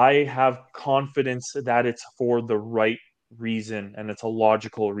 I have confidence that it's for the right reason and it's a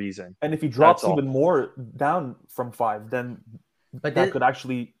logical reason. And if he drops even more down from 5, then that could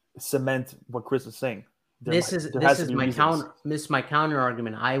actually cement what Chris is saying. This is my counter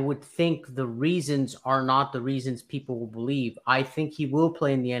argument. I would think the reasons are not the reasons people will believe. I think he will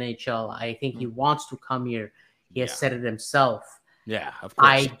play in the NHL. I think he wants to come here. He has said it himself. Yeah, of course.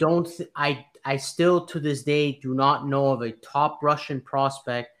 I don't. I still to this day do not know of a top Russian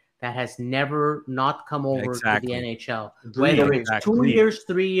prospect that has never not come over to the NHL. Whether it's 2 years,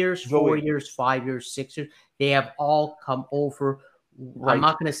 3 years, 4 years, 5 years, 6 years, they have all come over. Right. I'm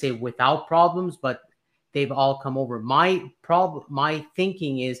not going to say without problems, but they've all come over. My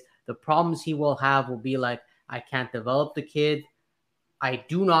thinking is the problems he will have will be like, I can't develop the kid. I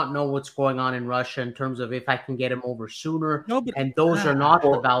do not know what's going on in Russia in terms of if I can get him over sooner. No, but, and those are not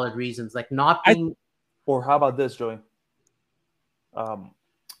the valid reasons. Like not being. Or how about this, Joey? So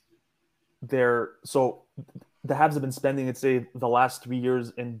the Habs have been spending, let's say, the last 3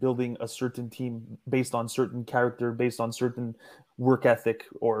 years in building a certain team based on certain character, based on certain work ethic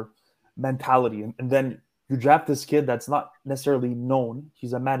or mentality. And then you draft this kid that's not necessarily known.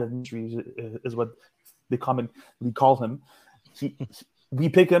 He's a man of mystery, is what they commonly call him. We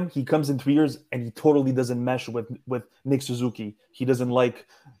pick him. He comes in 3 years, and he totally doesn't mesh with Nick Suzuki. He doesn't like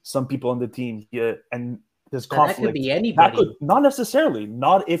some people on the team, and there's conflict. That could be anybody. Not necessarily.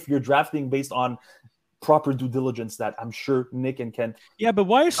 Not if you're drafting based on proper due diligence. That I'm sure Nick and Kent. Yeah, but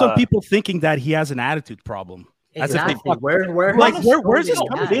why are some people thinking that he has an attitude problem? Exactly. Where's this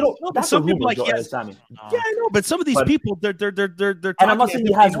coming? They don't. That's some people like Sammy. Yeah, I know, but some of these people, they're. And I'm not saying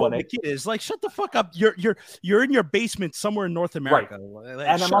he has one. The kid is like, shut the fuck up. You're in your basement somewhere in North America. Right. Like,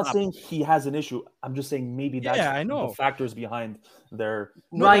 and I'm not saying he has an issue. I'm just saying maybe that's the factors behind their.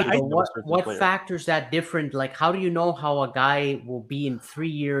 Right. What factors that different? Like, how do you know how a guy will be in 3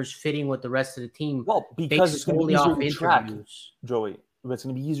 years fitting with the rest of the team? Well, because it's going to be easier to track, Joey. It's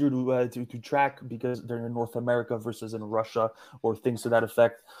going to be easier to track because they're in North America versus in Russia or things to that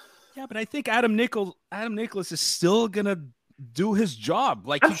effect. Yeah, but I think Adam Nicholas is still going to do his job.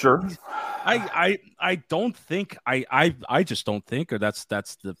 Like, I'm sure. I don't think I just don't think, or that's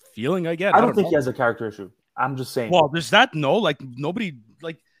the feeling I get. I don't think he has a character issue. I'm just saying. Well, there's that. No, like nobody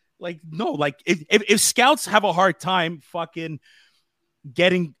no, like if scouts have a hard time fucking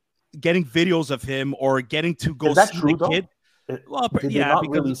getting videos of him or getting to go see the kid. Well, did they not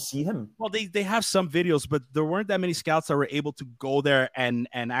really see him? Well, they have some videos, but there weren't that many scouts that were able to go there and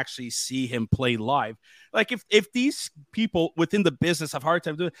actually see him play live. Like if these people within the business have a hard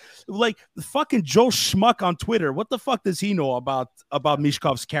time doing it, like the fucking Joe Schmuck on Twitter, what the fuck does he know about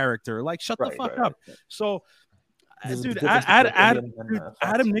Mishkov's character? Like, shut the fuck up. Right. So, dude,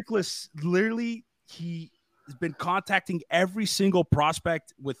 Adam Nicholas, literally, he has been contacting every single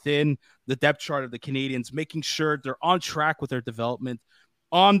prospect within the depth chart of the Canadians, making sure they're on track with their development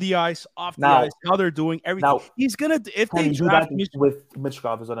on the ice, off the ice, how they're doing everything. Now, he's gonna if they draft do that with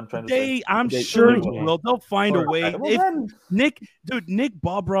Michkov is what I'm trying to say. I'm sure he will. They'll find a way. Nick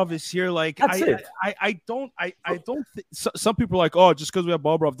Bobrov is here. Like I don't think some people are like, oh, just because we have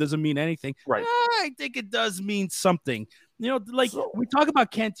Bobrov doesn't mean anything. Right. I think it does mean something. You know, like we talk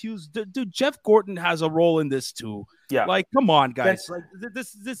about Kent Hughes, dude. Jeff Gordon has a role in this too. Yeah, like come on, guys. Like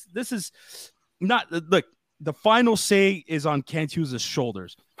this is not look. The final say is on Kent Hughes'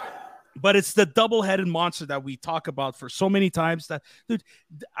 shoulders, but it's the double-headed monster that we talk about for so many times. That dude,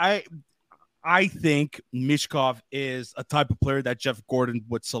 I think Mishkov is a type of player that Jeff Gordon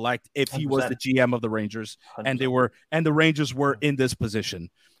would select if he 100%. Was the GM of the Rangers 100%. and the Rangers were in this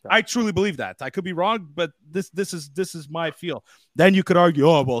position. Yeah. I truly believe that. I could be wrong, but this is my feel. Then you could argue,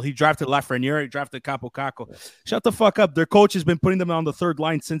 oh well, he drafted Lafreniere, he drafted Capo Caco. Yeah. Shut the fuck up. Their coach has been putting them on the third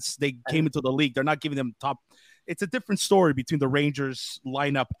line since they came into the league. They're not giving them top. It's a different story between the Rangers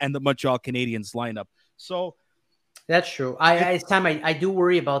lineup and the Montreal Canadiens lineup. So. That's true. I do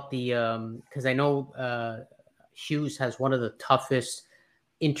worry about the because I know Hughes has one of the toughest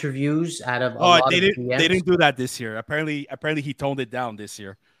interviews out of. They didn't do that this year. Apparently he toned it down this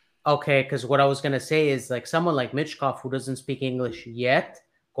year. Okay, because what I was gonna say is like someone like Michkov who doesn't speak English yet,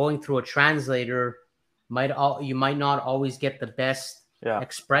 going through a translator you might not always get the best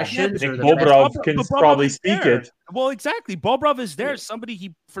expressions. Yeah, Bobrov can probably speak it. Well, exactly. Bobrov is there. Somebody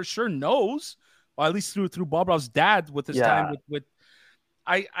he for sure knows. Or at least through Bobrov's dad with his time with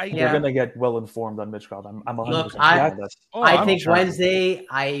We're gonna get well informed on Michkov. I'm 100% Look, sure on this. I think Wednesday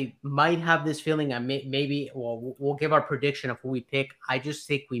I might have this feeling. Maybe we'll give our prediction of who we pick. I just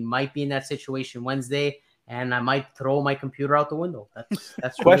think we might be in that situation Wednesday, and I might throw my computer out the window.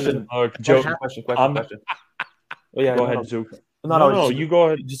 That's question. Joe. Question. Oh yeah, go ahead, Zook. No, you go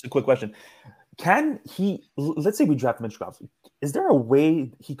ahead. Just a quick question. Can he? Let's say we draft Michkov. Is there a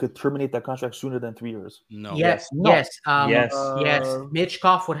way he could terminate that contract sooner than 3 years? No. Yes.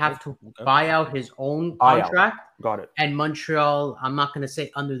 Michkov would have to buy out his own contract. Got it. And Montreal, I'm not going to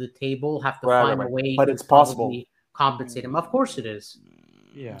say under the table, have to find a way. But it's possible. Compensate him. Of course, it is.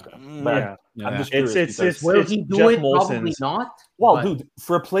 Yeah. But I'm just curious. Will he do it? Probably not. Well, dude,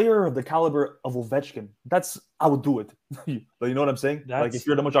 for a player of the caliber of Ovechkin, I would do it. You know what I'm saying? Like, if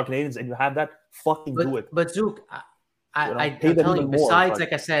you're the Montreal Canadiens and you have that, fucking do it. But Zook, I'm telling you, besides,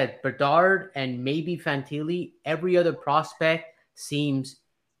 like I said, Bedard and maybe Fantilli, every other prospect seems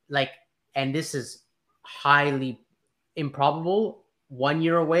like, and this is highly improbable, 1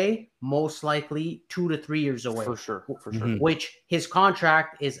 year away, most likely 2 to 3 years away. For sure. Mm-hmm. Which his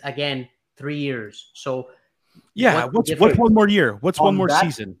contract is, again, 3 years. So, yeah, what's one more year? What's one more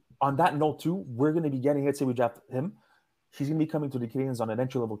season? On that note, too, we're going to be getting, let's say we draft him. He's going to be coming to the Canadiens on an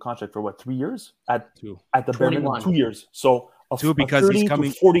entry-level contract for 3 years? At the bare minimum, 2 years. So, because 30 he's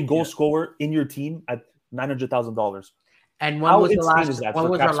coming to 40 goal scorer in your team at $900,000. And when was our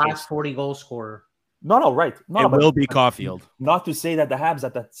last 40 goal scorer? No, right. No, it will be Caulfield. Not to say that the Habs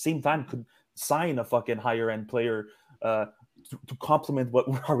at the same time could sign a fucking higher-end player to complement what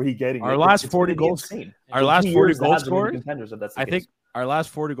we're already getting. Our last 40 goals. Our last 40 goal scorer. I think our last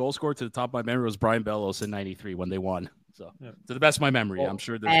 40 goal scorer, to the top of my memory, was Brian Bellows in '93 when they won. So, to the best of my memory, I'm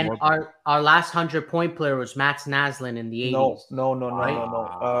sure there's more. And our last 100-point player was Max Naslin in the 80s.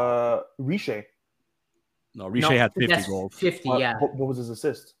 No. Richer. No, Richer had 50 goals. 50, yeah. What was his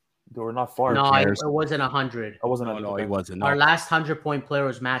assist? They were not far. No, it wasn't 100. I wasn't. No, he wasn't. No. Our last 100-point player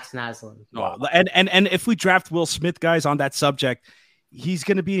was Max Naslin. No, wow. and if we draft Will Smith, guys, on that subject, he's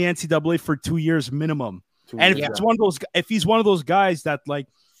going to be in the NCAA for 2 years minimum. If he's one of those guys that like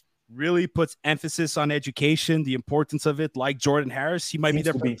really puts emphasis on education, the importance of it, like Jordan Harris, he might be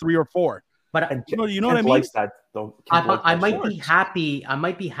there for 3 or 4. But you know what I mean? That, though. I might be happy. I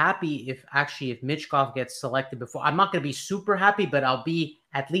might be happy if Michkov gets selected before. I'm not going to be super happy, but I'll be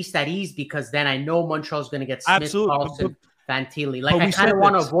at least at ease because then I know Montreal's going to get Smith, Carlson, Fantilli. Like I kind of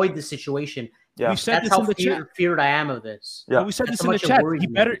want to avoid the situation. Yeah, we said that's how feared I am of this. Yeah, we said this in the chat.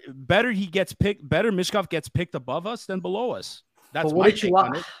 Better Michkov gets picked above us than below us. That's my take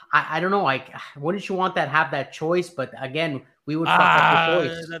on it. I don't know. Like, wouldn't you want have that choice? But again, we would fuck up the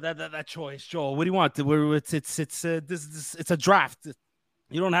choice. That choice, Joel. What do you want? It's a draft.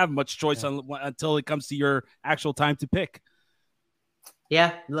 You don't have much choice until it comes to your actual time to pick.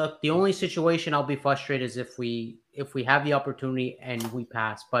 Yeah, look, the only situation I'll be frustrated is if we have the opportunity and we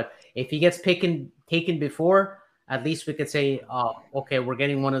pass. But if he gets taken before, at least we could say, oh, okay, we're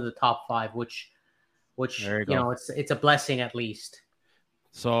getting one of the top 5, which you know, it's a blessing at least.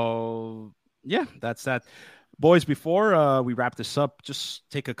 So yeah, that's that. Boys, before we wrap this up, just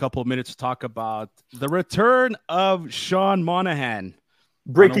take a couple of minutes to talk about the return of Sean Monahan.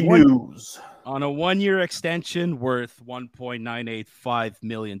 Breaking news. On a 1-year extension worth $1.985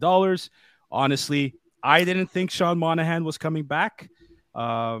 million. Honestly, I didn't think Sean Monahan was coming back.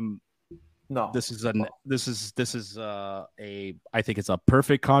 No, this is I think it's a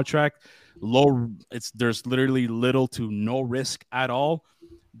perfect contract. There's literally little to no risk at all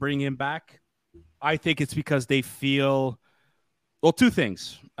bringing him back. I think it's because they feel, well, 2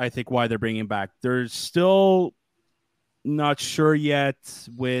 things. I think why they're bringing him back. They're still not sure yet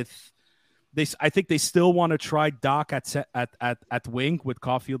with this. I think they still want to try Doc at wing with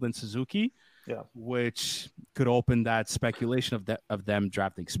Caulfield and Suzuki, which could open that speculation of them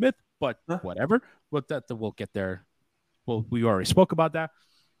drafting Smith. But whatever, we'll get there. Well, we already spoke about that.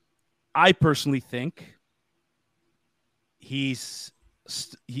 I personally think he's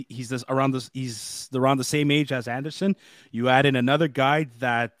around the same age as Anderson. You add in another guy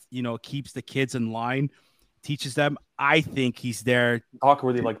that keeps the kids in line, teaches them. I think he's there. Doc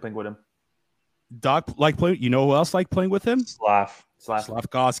really like playing with him. Doc like playing. You know who else like playing with him?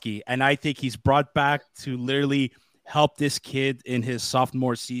 Slavkovsky. And I think he's brought back to literally help this kid in his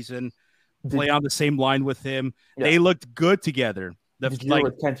sophomore season, play on the same line with him. Yeah. They looked good together. Did you hear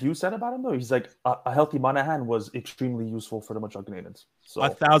what Kent Hughes said about him, though? He's like, a healthy Monahan was extremely useful for the Montreal Canadiens. So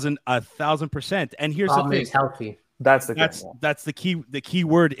 1,000%. And here's the thing: healthy. That's the key. The key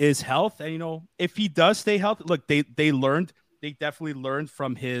word is health. And if he does stay healthy, look, they definitely learned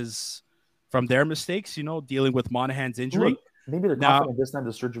from their mistakes. Dealing with Monahan's injury. Maybe they're confident this time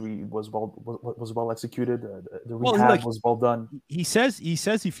the surgery was well executed. The rehab was well done. He says he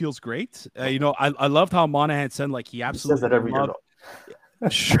feels great. I loved how Monahan said like he absolutely says that every year.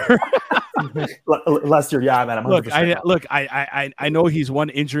 Sure. Last year, yeah, man. I'm 100%. I know he's one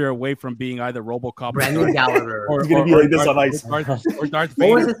injury away from being either RoboCop Brendan Gallagher. He's gonna be like this on ice. Or Darth Vader.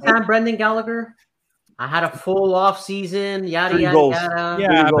 What was his time, Brendan Gallagher? I had a full off season. Yada yada.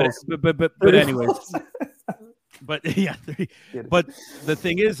 Yeah, but anyways. But yeah, but the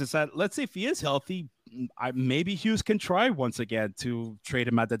thing is that let's say if he is healthy, maybe Hughes can try once again to trade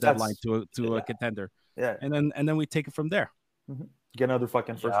him at the deadline to a contender. Yeah, and then we take it from there. Mm-hmm. Get another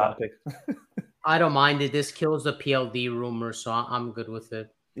fucking first round pick. I don't mind it. This kills the PLD rumor, so I'm good with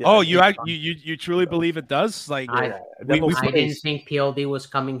it. Yeah, you truly believe it does? Like I didn't think PLD was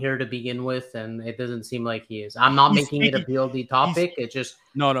coming here to begin with, and it doesn't seem like he is. I'm not making it a PLD topic. It just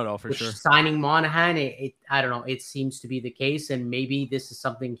no for sure. Signing Monahan, I don't know. It seems to be the case, and maybe this is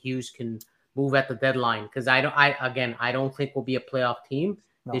something Hughes can move at the deadline because I don't think we'll be a playoff team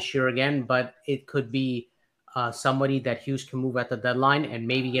this year again, but it could be somebody that Hughes can move at the deadline and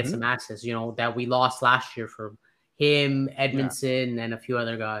maybe get some access. That we lost last year for him, Edmondson, and a few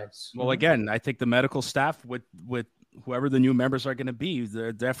other guys. Well, again, I think the medical staff with whoever the new members are going to be,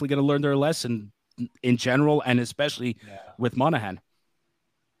 they're definitely going to learn their lesson in general, and especially with Monahan.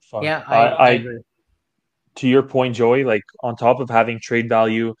 Yeah, I agree. To your point, Joey, like on top of having trade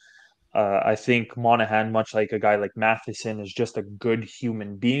value, I think Monahan, much like a guy like Matheson, is just a good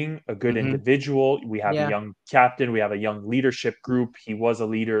human being, a good individual. We have a young captain. We have a young leadership group. He was a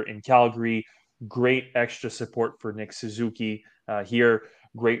leader in Calgary. Great extra support for Nick Suzuki here.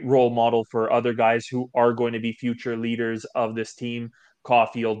 Great role model for other guys who are going to be future leaders of this team.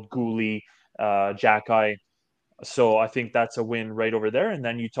 Caulfield, Gooley, Jacky. So I think that's a win right over there. And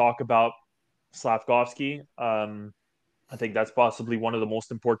then you talk about Slavkovsky. I think that's possibly one of the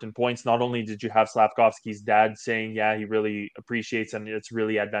most important points. Not only did you have Slavkovsky's dad saying, yeah, he really appreciates and it's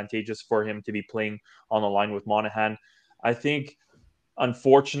really advantageous for him to be playing on the line with Monahan. I think,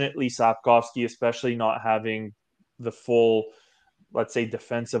 unfortunately, Slavkovsky, especially not having the full, let's say,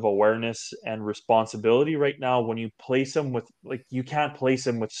 defensive awareness and responsibility right now, when you place him with, like, you can't place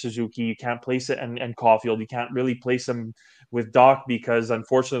him with Suzuki, you can't place it and Caulfield, you can't really place him with Doc because,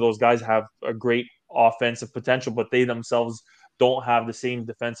 unfortunately, those guys have a great offensive potential, but they themselves don't have the same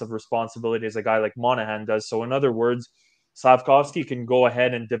defensive responsibility as a guy like Monahan does. So in other words, Slavkovsky can go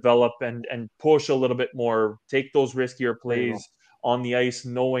ahead and develop and push a little bit more, take those riskier plays on the ice,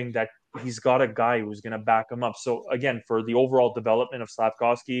 knowing that he's got a guy who's going to back him up. So again, for the overall development of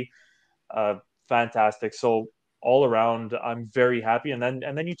Slavkovsky, fantastic. So all around, I'm very happy. And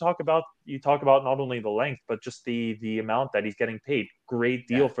then you talk about not only the length, but just the amount that he's getting paid. Great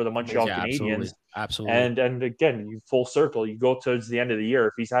deal for the Montreal Canadiens. Absolutely. And again, you full circle. You go towards the end of the year.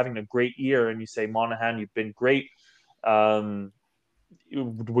 If he's having a great year, and you say, Monahan, you've been great.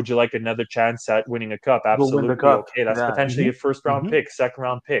 Would you like another chance at winning a cup? Absolutely. We'll cup. Okay, that's potentially a first round pick, second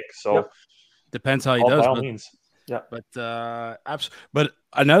round pick. So depends how he does. By all means. Yeah. But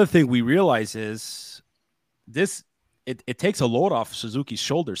another thing we realize is this it takes a load off Suzuki's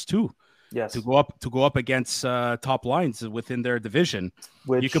shoulders too. Yes. To go up against top lines within their division.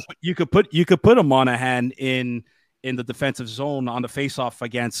 Which you could put a Monahan in the defensive zone on the faceoff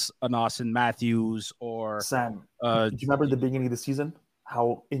against an Austin Matthews or Sam. Do you remember the beginning of the season?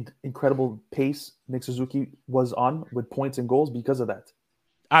 How incredible pace Nick Suzuki was on with points and goals because of that.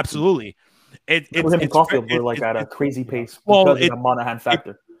 Absolutely. Him and Caulfield were like at a crazy pace because of the Monahan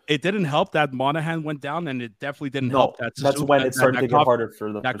factor. It didn't help that Monahan went down, and it definitely didn't help that Suzuki. That's when it started to get harder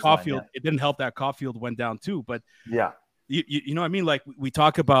for the Caulfield. Line, It didn't help that Caulfield went down too. But yeah, you know what I mean? Like we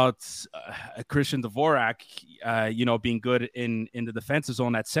talk about Christian Dvorak, being good in the defensive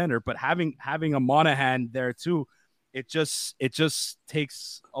zone at center, but having a Monahan there too. It just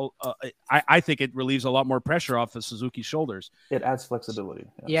takes. I think it relieves a lot more pressure off of Suzuki's shoulders. It adds flexibility.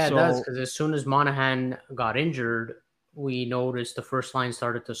 Yeah, it does, because as soon as Monahan got injured, we noticed the first line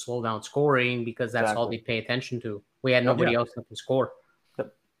started to slow down scoring because that's all they pay attention to. We had nobody else that can score.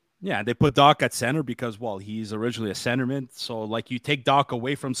 Yeah, they put Doc at center because, he's originally a centerman. So, like, you take Doc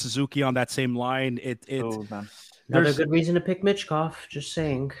away from Suzuki on that same line. Another good reason to pick Michkov. Just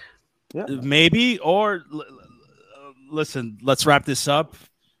saying. Yeah, maybe or. Listen, let's wrap this up.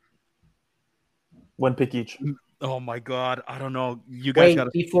 One pick each. Oh my God, I don't know. You guys got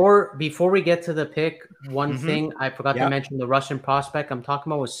before we get to the pick. One thing I forgot to mention: the Russian prospect I'm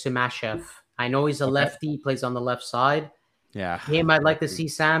talking about was Simashev. I know he's a lefty, he plays on the left side. Yeah, him I'd like to see,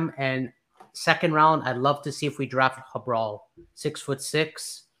 Sam. And second round, I'd love to see if we draft Habral,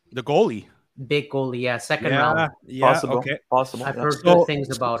 6'6", the goalie. big goalie. Yeah, second round. Yeah, possible. Okay. Possible. I've heard good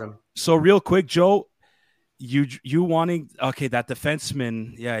things about him. So real quick, Joe, you wanting that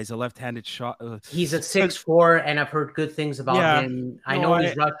defenseman? Yeah, he's a left-handed shot. He's at 6'4", and I've heard good things about him. I know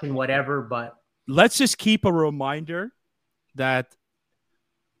he's Russian, whatever, but let's just keep a reminder that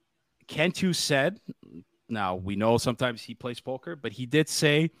Kent Hughes said. Now we know sometimes he plays poker, but he did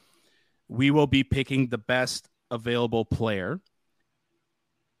say we will be picking the best available player.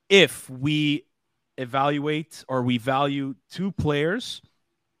 If we evaluate or we value two players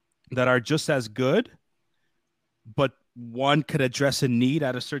that are just as good, but one could address a need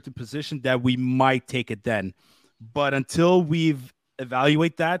at a certain position, that we might take it then. But until we've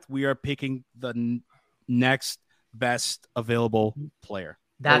evaluate that, we are picking the next best available player.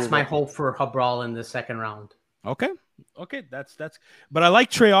 That's my hope for Habral in the second round. Okay. That's. But I like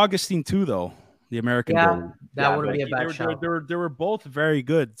Trey Augustine too, though. The American goalie. That wouldn't be a bad shot. They were both very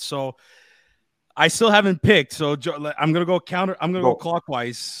good. So I still haven't picked. So Joe, I'm gonna go counter. I'm gonna go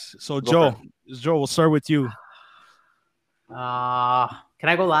clockwise. So Joe, we'll start with you. Can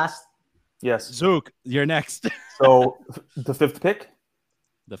I go last? Yes. Zook, you're next. So the fifth pick.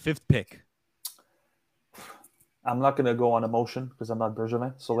 The fifth pick. I'm not gonna go on emotion because I'm not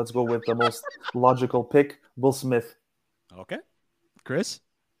Bergevin. So let's go with the most logical pick, Will Smith. Okay, Chris.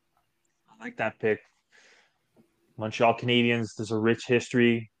 I like that pick. Montreal Canadiens, there's a rich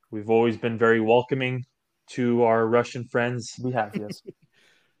history. We've always been very welcoming to our Russian friends. We have, yes.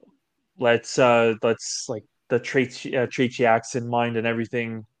 Let's like the Tretiaks in mind and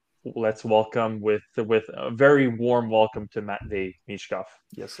everything. Let's welcome with a very warm welcome to Matvei Michkov.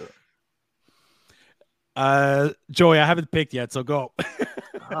 Yes, sir. Joey, I haven't picked yet, so go.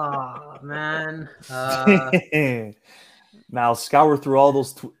 Oh man. Now scour through all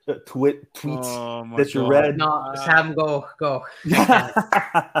those tweets that you read. No, just have him go.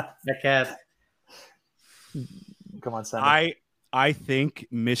 I can't. Come on, Sam. I think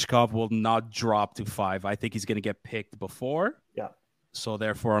Mishkov will not drop to 5. I think he's going to get picked before. Yeah. So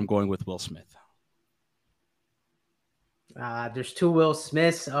therefore, I'm going with Will Smith. There's two Will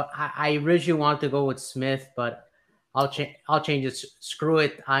Smiths. I originally wanted to go with Smith, but I'll change it. Screw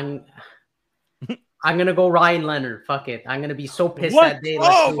it. I'm gonna go Ryan Leonard. Fuck it. I'm gonna be so pissed that day.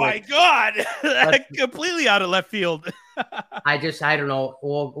 Oh my god! Completely out of left field. I don't know.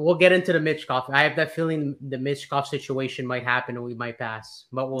 We'll get into the Michkov. I have that feeling the Michkov situation might happen and we might pass,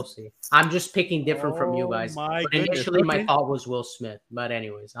 but we'll see. I'm just picking different from you guys. Initially, my thought was Will Smith, but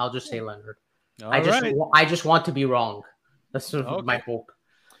anyways, I'll just say Leonard. I just want to be wrong. That's sort of my hope.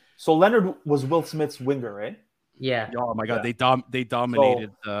 So Leonard was Will Smith's winger, right? Yeah. Oh my god, they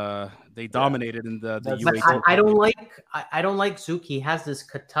dominated. They dominated in the UAC. I don't like Zook. He has this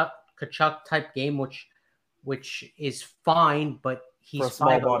Kachuk type game, which is fine, but he's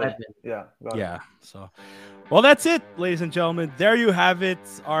 5'11". Yeah. So, well, that's it, ladies and gentlemen. There you have it.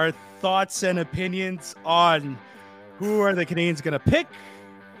 Our thoughts and opinions on who are the Canadians going to pick.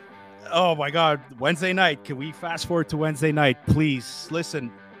 Oh my God, Wednesday night. Can we fast forward to Wednesday night, please? Listen,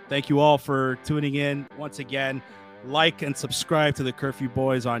 thank you all for tuning in once again. Like and subscribe to the Curfew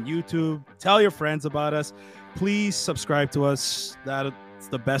Boys on YouTube. Tell your friends about us. Please subscribe to us. That's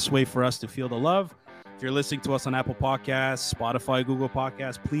the best way for us to feel the love. If you're listening to us on Apple Podcasts, Spotify, Google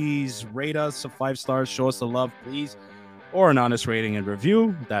Podcasts, please rate us 5 stars. Show us the love, please. Or an honest rating and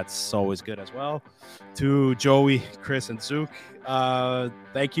review. That's always good as well. To Joey, Chris, and Zook,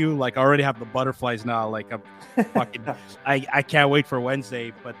 thank you. Like, I already have the butterflies now. Like, I'm fucking, I can't wait for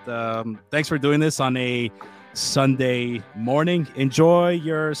Wednesday. But thanks for doing this on a Sunday morning. Enjoy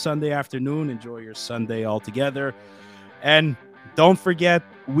your Sunday afternoon. Enjoy your Sunday all together. And don't forget,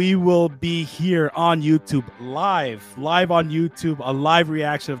 we will be here on YouTube live on YouTube, a live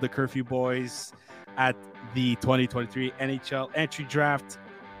reaction of the Curfew Boys at the 2023 NHL Entry Draft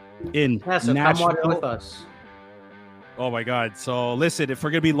in so Nashville. Come on with us. Oh my God. So listen, if we're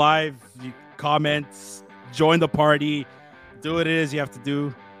going to be live, you comment, join the party, do what it is you have to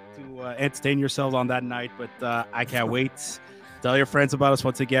do to entertain yourselves on that night. But I can't wait. Tell your friends about us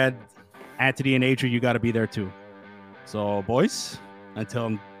once again. Anthony and Adrian, you got to be there too. So boys,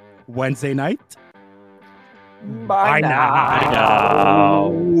 until Wednesday night. Bye now.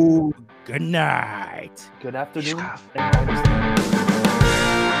 Good night. Good afternoon.